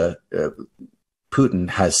Russia, Putin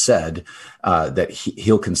has said that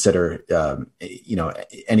he'll consider,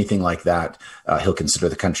 anything like that. He'll consider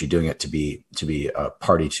the country doing it to be a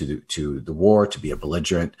party to the war, to be a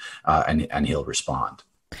belligerent, and he'll respond.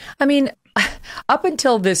 I mean, up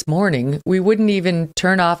until this morning, we wouldn't even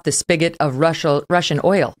turn off the spigot of Russian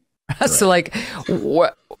oil. Right. So,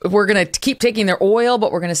 we're going to keep taking their oil,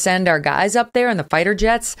 but we're going to send our guys up there in the fighter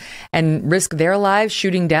jets and risk their lives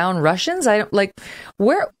shooting down Russians.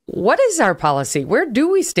 What is our policy? Where do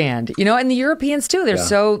we stand? And the Europeans too. They're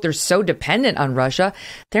so dependent on Russia.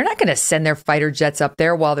 They're not going to send their fighter jets up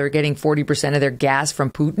there while they're getting 40% of their gas from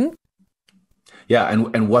Putin. Yeah,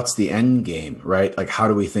 and what's the end game, right? Like, how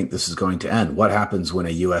do we think this is going to end? What happens when a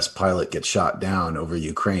U.S. pilot gets shot down over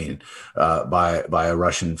Ukraine by a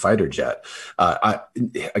Russian fighter jet?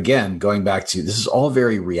 Again, going back to, this is all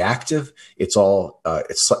very reactive. It's all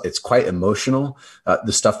it's quite emotional.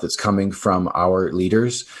 The stuff that's coming from our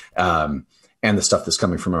leaders and the stuff that's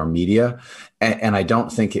coming from our media, and I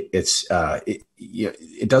don't think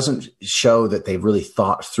it doesn't show that they've really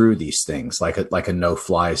thought through these things, like a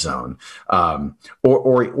no-fly zone,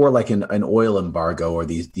 or like an oil embargo, or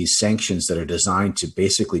these sanctions that are designed to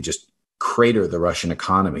basically just crater the Russian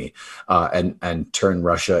economy and turn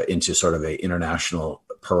Russia into sort of an international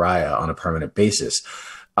pariah on a permanent basis.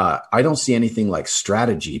 I don't see anything like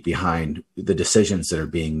strategy behind the decisions that are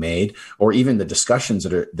being made, or even the discussions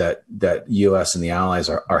that U.S. and the allies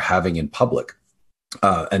are having in public.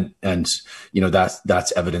 And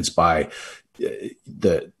that's evidenced by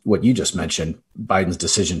what you just mentioned, Biden's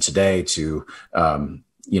decision today to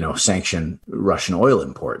sanction Russian oil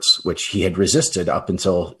imports, which he had resisted up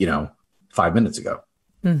until 5 minutes ago.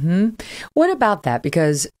 Mm-hmm. What about that?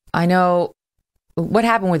 Because I know. What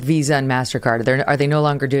happened with Visa and MasterCard? Are they no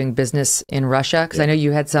longer doing business in Russia? Because I know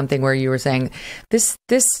you had something where you were saying this.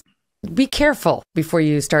 Be careful before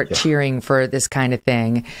you start cheering for this kind of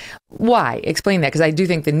thing. Why? Explain that, because I do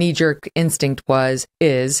think the knee-jerk instinct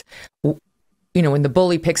is, when the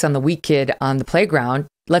bully picks on the weak kid on the playground,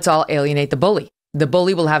 let's all alienate the bully. The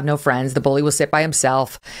bully will have no friends. The bully will sit by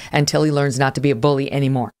himself until he learns not to be a bully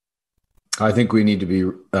anymore. I think we need to be,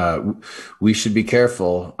 we should be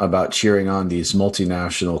careful about cheering on these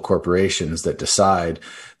multinational corporations that decide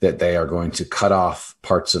that they are going to cut off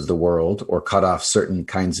parts of the world or cut off certain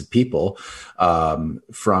kinds of people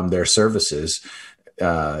from their services.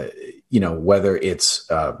 Whether it's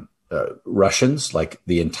Russians, like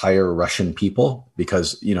the entire Russian people,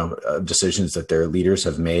 because, decisions that their leaders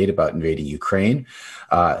have made about invading Ukraine.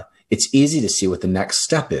 It's easy to see what the next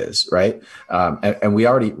step is, right? And we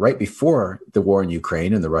already, right before the war in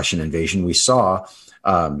Ukraine and the Russian invasion, we saw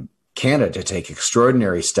Canada take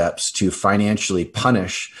extraordinary steps to financially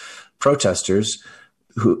punish protesters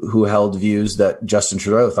who held views that Justin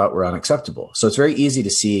Trudeau thought were unacceptable. So it's very easy to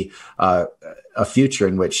see a future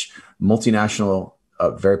in which multinational,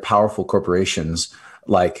 very powerful corporations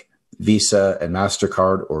like Visa and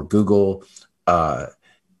MasterCard or Google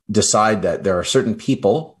decide that there are certain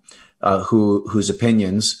people whose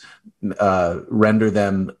opinions render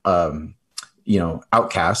them,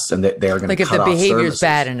 outcasts, and that they are going to cut off services.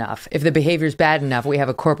 If the behavior is bad enough, we have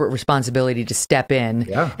a corporate responsibility to step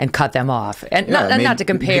in and cut them off. And not to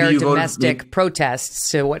compare domestic protests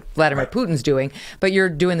to what Vladimir Putin's doing, but you're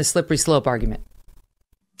doing the slippery slope argument.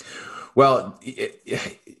 Well,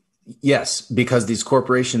 Yes, because these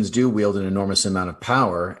corporations do wield an enormous amount of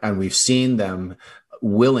power, and we've seen them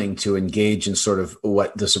willing to engage in sort of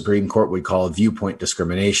what the Supreme Court would call viewpoint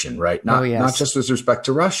discrimination, right? Not just with respect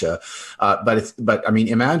to Russia, but I mean,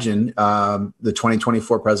 imagine the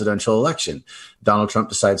 2024 presidential election. Donald Trump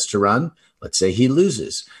decides to run. Let's say he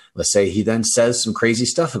loses. Let's say he then says some crazy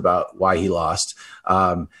stuff about why he lost,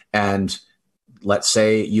 and let's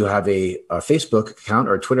say you have a Facebook account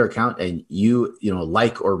or a Twitter account, and you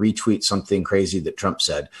like or retweet something crazy that Trump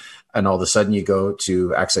said. And all of a sudden you go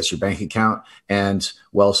to access your bank account and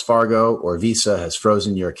Wells Fargo or Visa has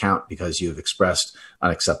frozen your account because you've expressed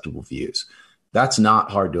unacceptable views. That's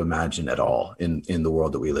not hard to imagine at all in the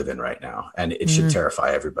world that we live in right now. And it should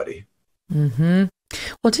terrify everybody. Mm-hmm.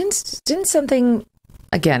 Well, didn't something,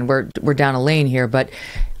 again, we're down a lane here, but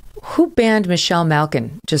who banned Michelle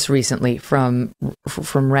Malkin just recently from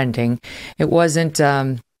renting? It wasn't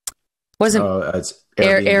Airbnb.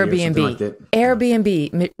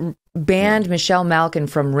 Airbnb banned Michelle Malkin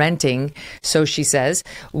from renting, so she says,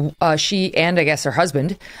 she and I guess her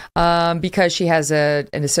husband, because she has an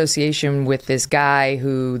association with this guy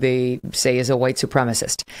who they say is a white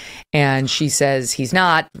supremacist. And she says he's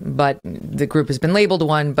not, but the group has been labeled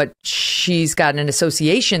one, but she's got an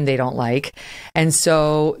association they don't like. And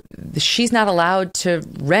so she's not allowed to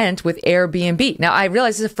rent with Airbnb. Now, I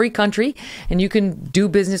realize it's a free country and you can do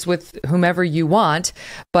business with whomever you want,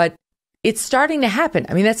 but it's starting to happen.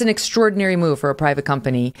 I mean, that's an extraordinary move for a private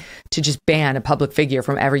company to just ban a public figure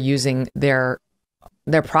from ever using their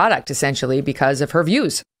product, essentially, because of her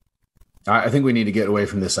views. I think we need to get away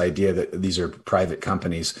from this idea that these are private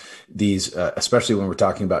companies. These, especially when we're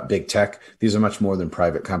talking about big tech, these are much more than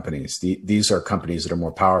private companies. These are companies that are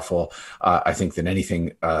more powerful, I think, than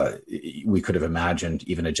anything we could have imagined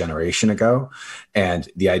even a generation ago. And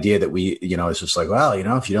the idea that it's just like, well,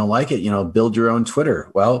 if you don't like it, build your own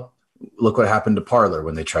Twitter. Well, look what happened to Parler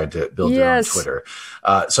when they tried to build their own Twitter.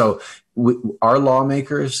 Our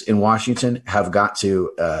lawmakers in Washington have got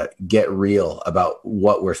to get real about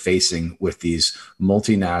what we're facing with these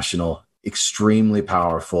multinational, extremely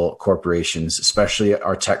powerful corporations, especially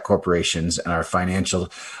our tech corporations and our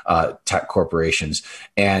financial tech corporations,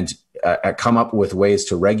 and come up with ways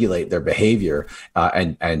to regulate their behavior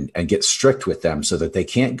and get strict with them so that they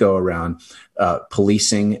can't go around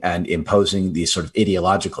policing and imposing these sort of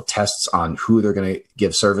ideological tests on who they're going to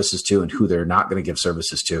give services to and who they're not going to give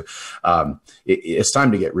services to. It's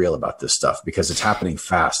time to get real about this stuff because it's happening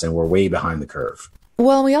fast and we're way behind the curve.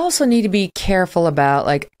 Well, we also need to be careful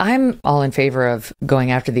about, I'm all in favor of going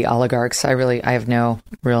after the oligarchs. I have no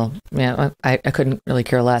real, I couldn't really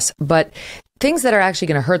care less. But things that are actually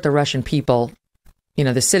going to hurt the Russian people,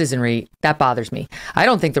 the citizenry, that bothers me. I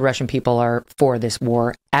don't think the Russian people are for this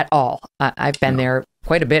war at all. I've been there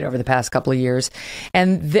quite a bit over the past couple of years.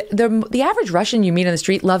 And the average Russian you meet on the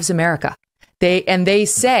street loves America. They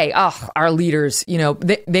say, our leaders,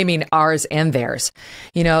 they mean ours and theirs.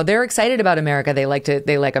 They're excited about America. They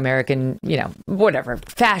like American, whatever,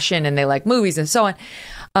 fashion, and they like movies and so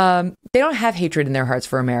on. They don't have hatred in their hearts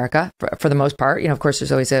for America for the most part. Of course,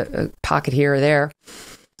 there's always a pocket here or there.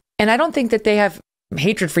 And I don't think that they have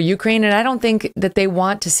hatred for Ukraine. And I don't think that they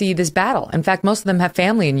want to see this battle. In fact, most of them have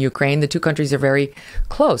family in Ukraine. The two countries are very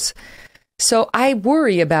close. So I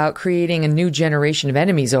worry about creating a new generation of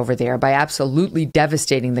enemies over there by absolutely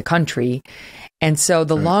devastating the country. And so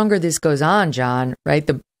the longer this goes on, John, right,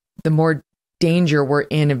 the more danger we're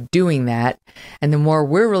in of doing that. And the more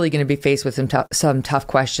we're really going to be faced with some tough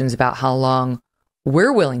questions about how long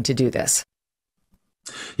we're willing to do this.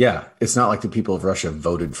 Yeah, it's not like the people of Russia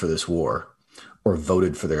voted for this war or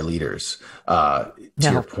voted for their leaders, to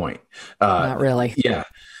your point. Not really. Yeah.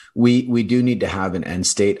 We do need to have an end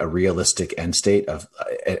state, a realistic end state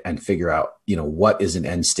and figure out, what is an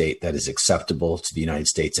end state that is acceptable to the United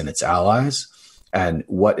States and its allies, and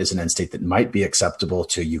what is an end state that might be acceptable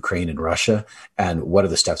to Ukraine and Russia, and what are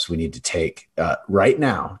the steps we need to take right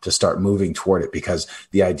now to start moving toward it. Because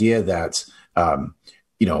the idea that,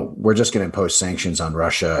 we're just going to impose sanctions on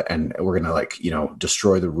Russia and we're going to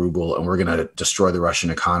destroy the ruble and we're going to destroy the Russian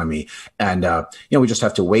economy. And, we just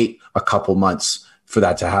have to wait a couple months for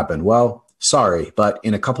that to happen. Well, sorry, but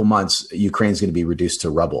in a couple months, Ukraine's going to be reduced to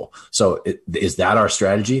rubble. So is that our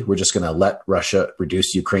strategy? We're just going to let Russia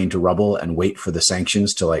reduce Ukraine to rubble and wait for the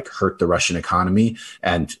sanctions to hurt the Russian economy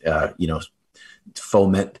and,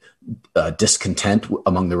 foment discontent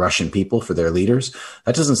among the Russian people for their leaders.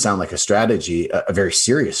 That doesn't sound like a strategy, a very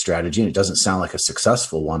serious strategy, and it doesn't sound like a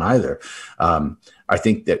successful one either. I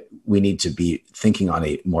think that we need to be thinking on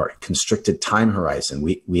a more constricted time horizon.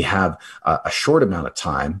 We have a short amount of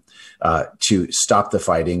time to stop the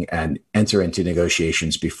fighting and enter into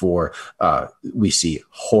negotiations before we see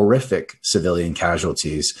horrific civilian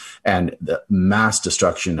casualties and the mass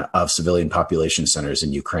destruction of civilian population centers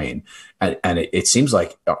in Ukraine. And it seems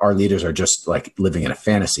like our leaders are just like living in a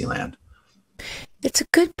fantasy land. It's a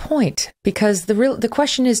good point, because the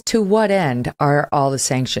question is, to what end are all the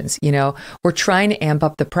sanctions? You know, we're trying to amp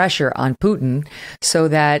up the pressure on Putin so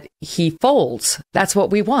that he folds. That's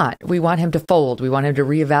what we want. We want him to fold. We want him to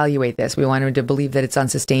reevaluate this. We want him to believe that it's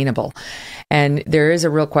unsustainable. And there is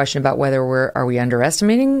a real question about whether are we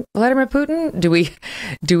underestimating Vladimir Putin?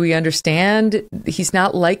 Do we understand he's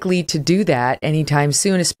not likely to do that anytime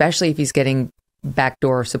soon, especially if he's getting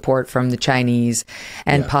backdoor support from the Chinese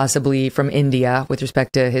and possibly from India with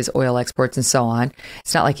respect to his oil exports and so on.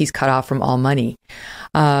 It's not like he's cut off from all money.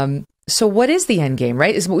 So what is the end game,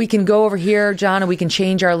 right? Is we can go over here, John, and we can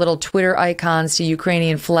change our little Twitter icons to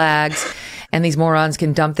Ukrainian flags, and these morons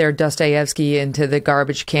can dump their Dostoevsky into the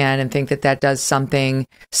garbage can and think that does something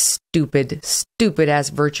stupid ass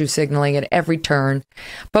virtue signaling at every turn.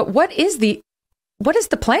 But what is the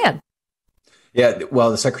plan? Yeah,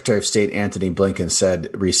 well, the Secretary of State, Antony Blinken, said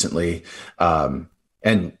recently, and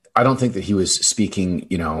I don't think that he was speaking,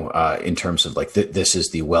 in terms of like, this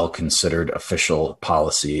is the well-considered official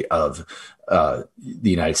policy of the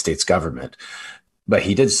United States government. But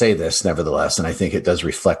he did say this nevertheless, and I think it does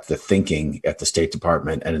reflect the thinking at the State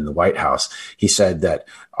Department and in the White House. He said that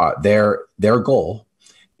their goal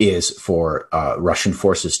is for Russian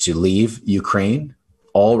forces to leave Ukraine.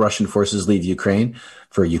 All Russian forces leave Ukraine,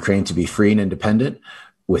 for Ukraine to be free and independent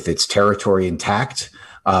with its territory intact,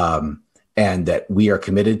 and that we are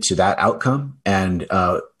committed to that outcome, and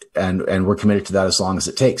we're committed to that as long as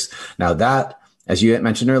it takes. Now that, as you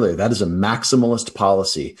mentioned earlier, that is a maximalist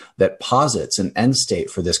policy that posits an end state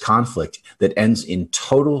for this conflict that ends in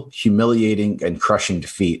total humiliating and crushing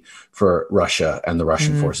defeat for Russia and the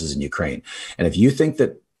Russian forces in Ukraine. And if you think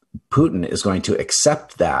that Putin is going to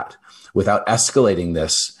accept that without escalating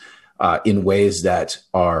this in ways that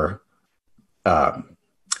are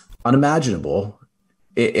unimaginable,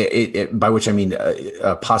 by which I mean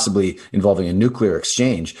possibly involving a nuclear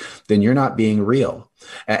exchange, then you're not being real.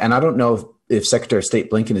 And I don't know if Secretary of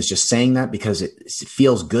State Blinken is just saying that because it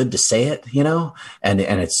feels good to say it, and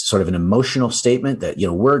it's sort of an emotional statement that,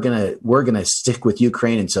 we're gonna stick with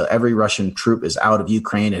Ukraine until every Russian troop is out of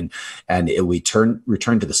Ukraine and we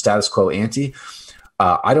return to the status quo ante.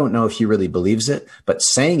 I don't know if he really believes it, but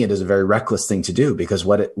saying it is a very reckless thing to do, because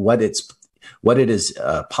what it is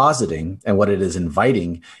positing and what it is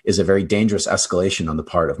inviting is a very dangerous escalation on the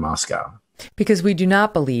part of Moscow. Because we do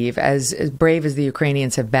not believe, as brave as the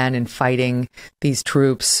Ukrainians have been in fighting these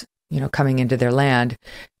troops, coming into their land,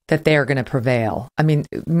 that they are going to prevail. I mean,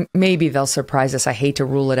 maybe they'll surprise us. I hate to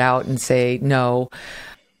rule it out and say no.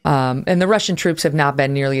 And the Russian troops have not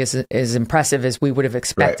been nearly as impressive as we would have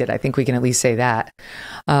expected. Right. I think we can at least say that.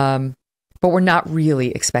 But we're not really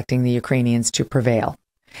expecting the Ukrainians to prevail.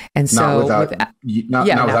 And so not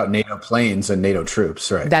without NATO planes and NATO troops,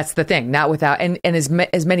 right? That's the thing. Not without, and as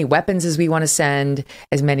many weapons as we want to send,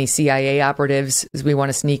 as many CIA operatives as we want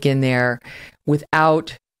to sneak in there,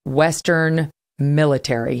 without Western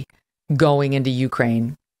military going into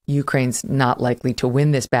Ukraine, Ukraine's not likely to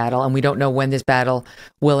win this battle. And we don't know when this battle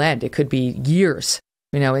will end. It could be years.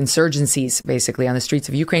 Insurgencies basically on the streets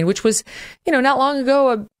of Ukraine, which was, not long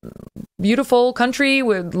ago, a beautiful country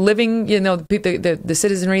with living, the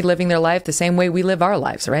citizenry living their life the same way we live our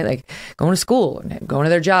lives, right? Like going to school and going to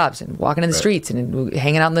their jobs and walking in the streets and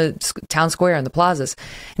hanging out in the town square and the plazas.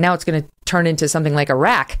 Now it's going to turn into something like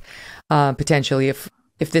Iraq, potentially, if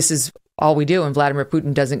this is all we do and Vladimir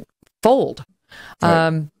Putin doesn't fold.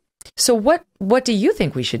 Right. So what do you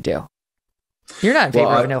think we should do? You're not in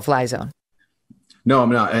favor of a no-fly zone. No,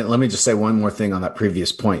 I'm not. And let me just say one more thing on that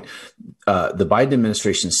previous point. The Biden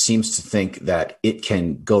administration seems to think that it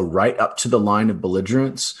can go right up to the line of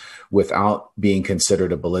belligerence without being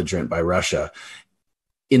considered a belligerent by Russia,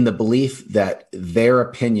 in the belief that their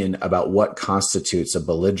opinion about what constitutes a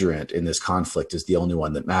belligerent in this conflict is the only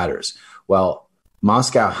one that matters. Well,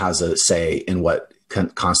 Moscow has a say in what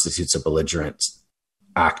constitutes a belligerent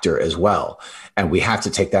actor as well. And we have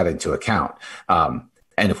to take that into account.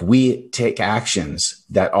 And if we take actions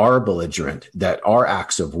that are belligerent, that are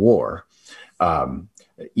acts of war,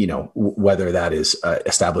 whether that is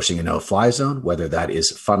establishing a no-fly zone, whether that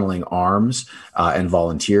is funneling arms and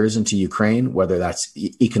volunteers into Ukraine, whether that's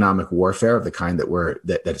economic warfare of the kind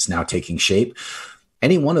that is now taking shape,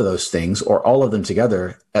 any one of those things or all of them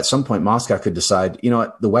together, at some point, Moscow could decide, you know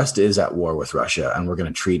what, the West is at war with Russia, and we're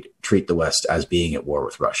going to treat the West as being at war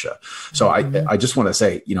with Russia. So I just want to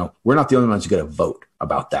say, you know, we're not the only ones who get to vote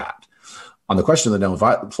about that. On the question of the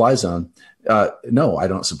no-fly zone, no, I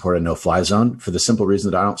don't support a no-fly zone for the simple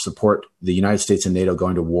reason that I don't support the United States and NATO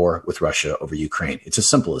going to war with Russia over Ukraine. It's as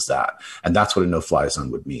simple as that. And that's what a no-fly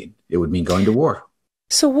zone would mean. It would mean going to war.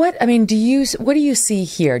 So what do you see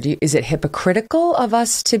here? Is it hypocritical of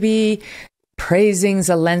us to be praising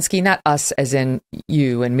Zelensky, not us as in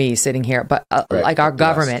you and me sitting here, but like our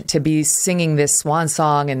government to be singing this swan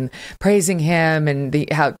song and praising him, and the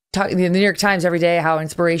New York Times every day, how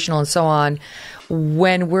inspirational and so on,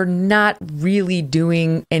 when we're not really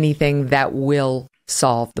doing anything that will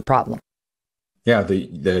solve the problem? Yeah,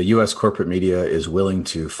 the U.S. corporate media is willing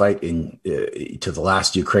to fight to the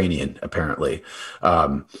last Ukrainian, apparently,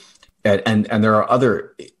 and there are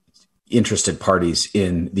other interested parties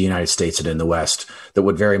in the United States and in the West that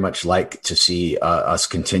would very much like to see us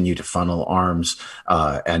continue to funnel arms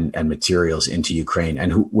and materials into Ukraine,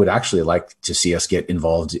 and who would actually like to see us get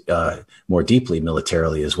involved more deeply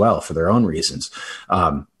militarily as well for their own reasons.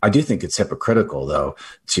 I do think it's hypocritical, though,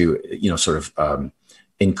 to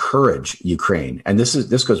encourage Ukraine, and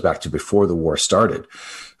this goes back to before the war started.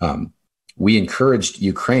 We encouraged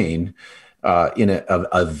Ukraine in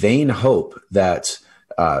a vain hope that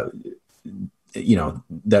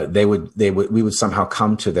that we would somehow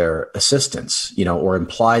come to their assistance, or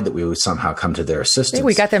implied that we would somehow come to their assistance. I think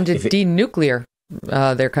we got them to denuclear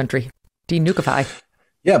their country, denukify.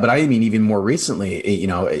 Yeah, but I mean, even more recently,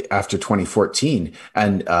 after 2014,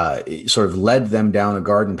 and sort of led them down a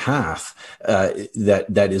garden path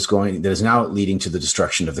that is now leading to the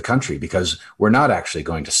destruction of the country, because we're not actually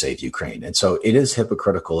going to save Ukraine. And so it is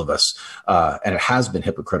hypocritical of us, and it has been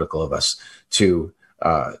hypocritical of us to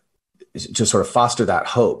sort of foster that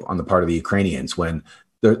hope on the part of the Ukrainians when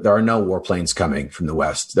there are no warplanes coming from the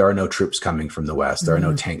West. There are no troops coming from the West. There are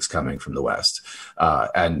no tanks coming from the West.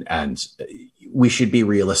 And we should be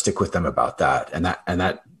realistic with them about that. And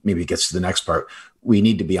that maybe gets to the next part. We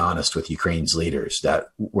need to be honest with Ukraine's leaders that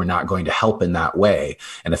we're not going to help in that way.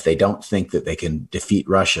 And if they don't think that they can defeat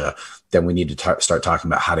Russia, then we need to start talking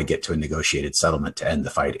about how to get to a negotiated settlement to end the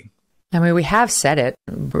fighting. I mean, we have said it.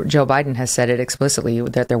 Joe Biden has said it explicitly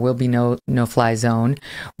that there will be no fly zone.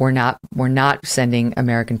 We're not sending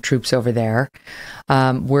American troops over there.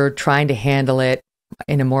 We're trying to handle it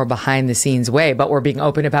in a more behind the scenes way, but we're being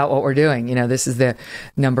open about what we're doing. This is the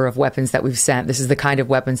number of weapons that we've sent. This is the kind of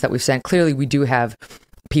weapons that we've sent. Clearly, we do have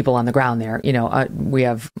people on the ground there. We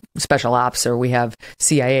have special ops, or we have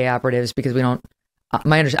CIA operatives, because we don't.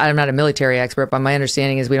 I'm not a military expert, but my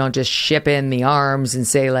understanding is we don't just ship in the arms and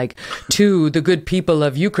say, like, to the good people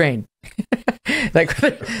of Ukraine. Like,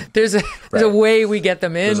 there's a way we get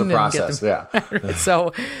them in. There's a process, and get them, yeah.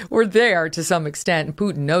 So we're there to some extent, and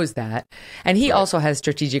Putin knows that. And he also has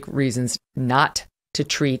strategic reasons not to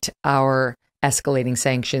treat our escalating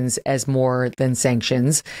sanctions as more than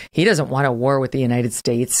sanctions. He doesn't want a war with the United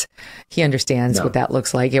States. He understands what that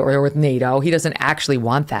looks like, or with NATO. He doesn't actually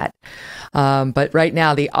want that. But right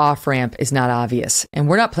now, the off-ramp is not obvious. And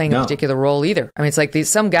we're not playing a particular role either. I mean, it's like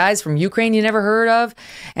some guys from Ukraine you never heard of,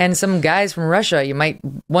 and some guys from Russia you might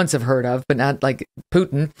once have heard of, but not like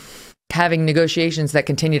Putin, having negotiations that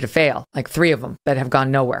continue to fail, like 3 of them that have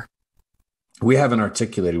gone nowhere. We haven't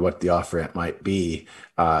articulated what the off-ramp might be,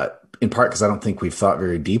 in part because I don't think we've thought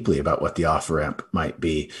very deeply about what the off-ramp might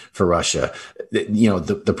be for Russia.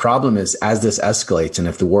 The problem is, as this escalates, and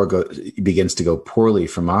if the war begins to go poorly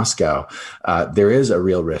for Moscow, there is a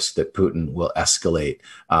real risk that Putin will escalate,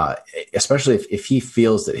 especially if he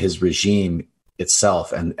feels that his regime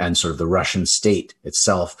itself and sort of the Russian state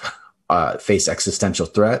itself face existential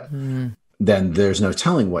threat. Then there's no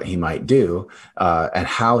telling what he might do and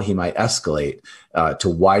how he might escalate to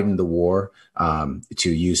widen the war, to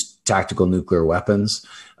use tactical nuclear weapons.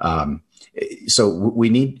 So we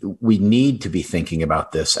need to be thinking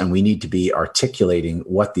about this, and we need to be articulating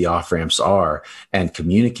what the off-ramps are and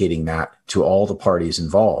communicating that to all the parties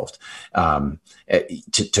involved,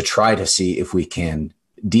 to try to see if we can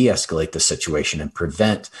de-escalate the situation and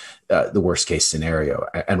prevent the worst case scenario.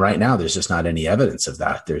 And right now, there's just not any evidence of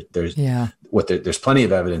that. There's plenty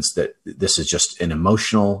of evidence that this is just an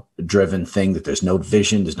emotional driven thing, that there's no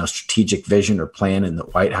vision, there's no strategic vision or plan in the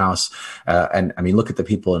White House. And I mean, look at the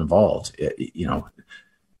people involved.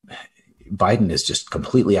 Biden is just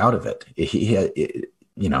completely out of it.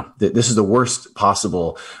 This is the worst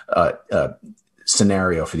possible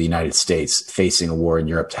scenario for the United States facing a war in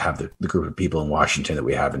Europe to have the group of people in Washington that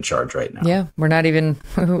we have in charge right now. Yeah,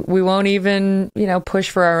 we won't even, push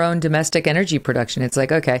for our own domestic energy production. It's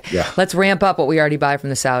like, okay, let's ramp up what we already buy from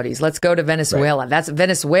the Saudis. Let's go to Venezuela. Right. That's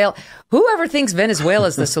Venezuela. Whoever thinks Venezuela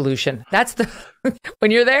is the solution, that's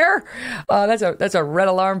when you're there, that's a red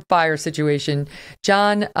alarm fire situation.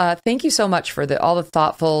 John, thank you so much for all the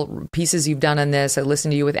thoughtful pieces you've done on this. I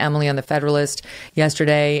listened to you with Emily on the Federalist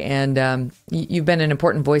yesterday, and you've been an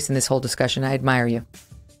important voice in this whole discussion. I admire you.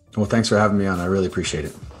 Well, thanks for having me on. I really appreciate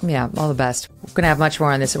it. Yeah, all the best. We're going to have much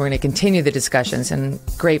more on this, and we're going to continue the discussions, and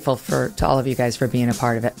grateful to all of you guys for being a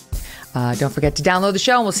part of it. Don't forget to download the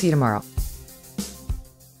show, and we'll see you tomorrow.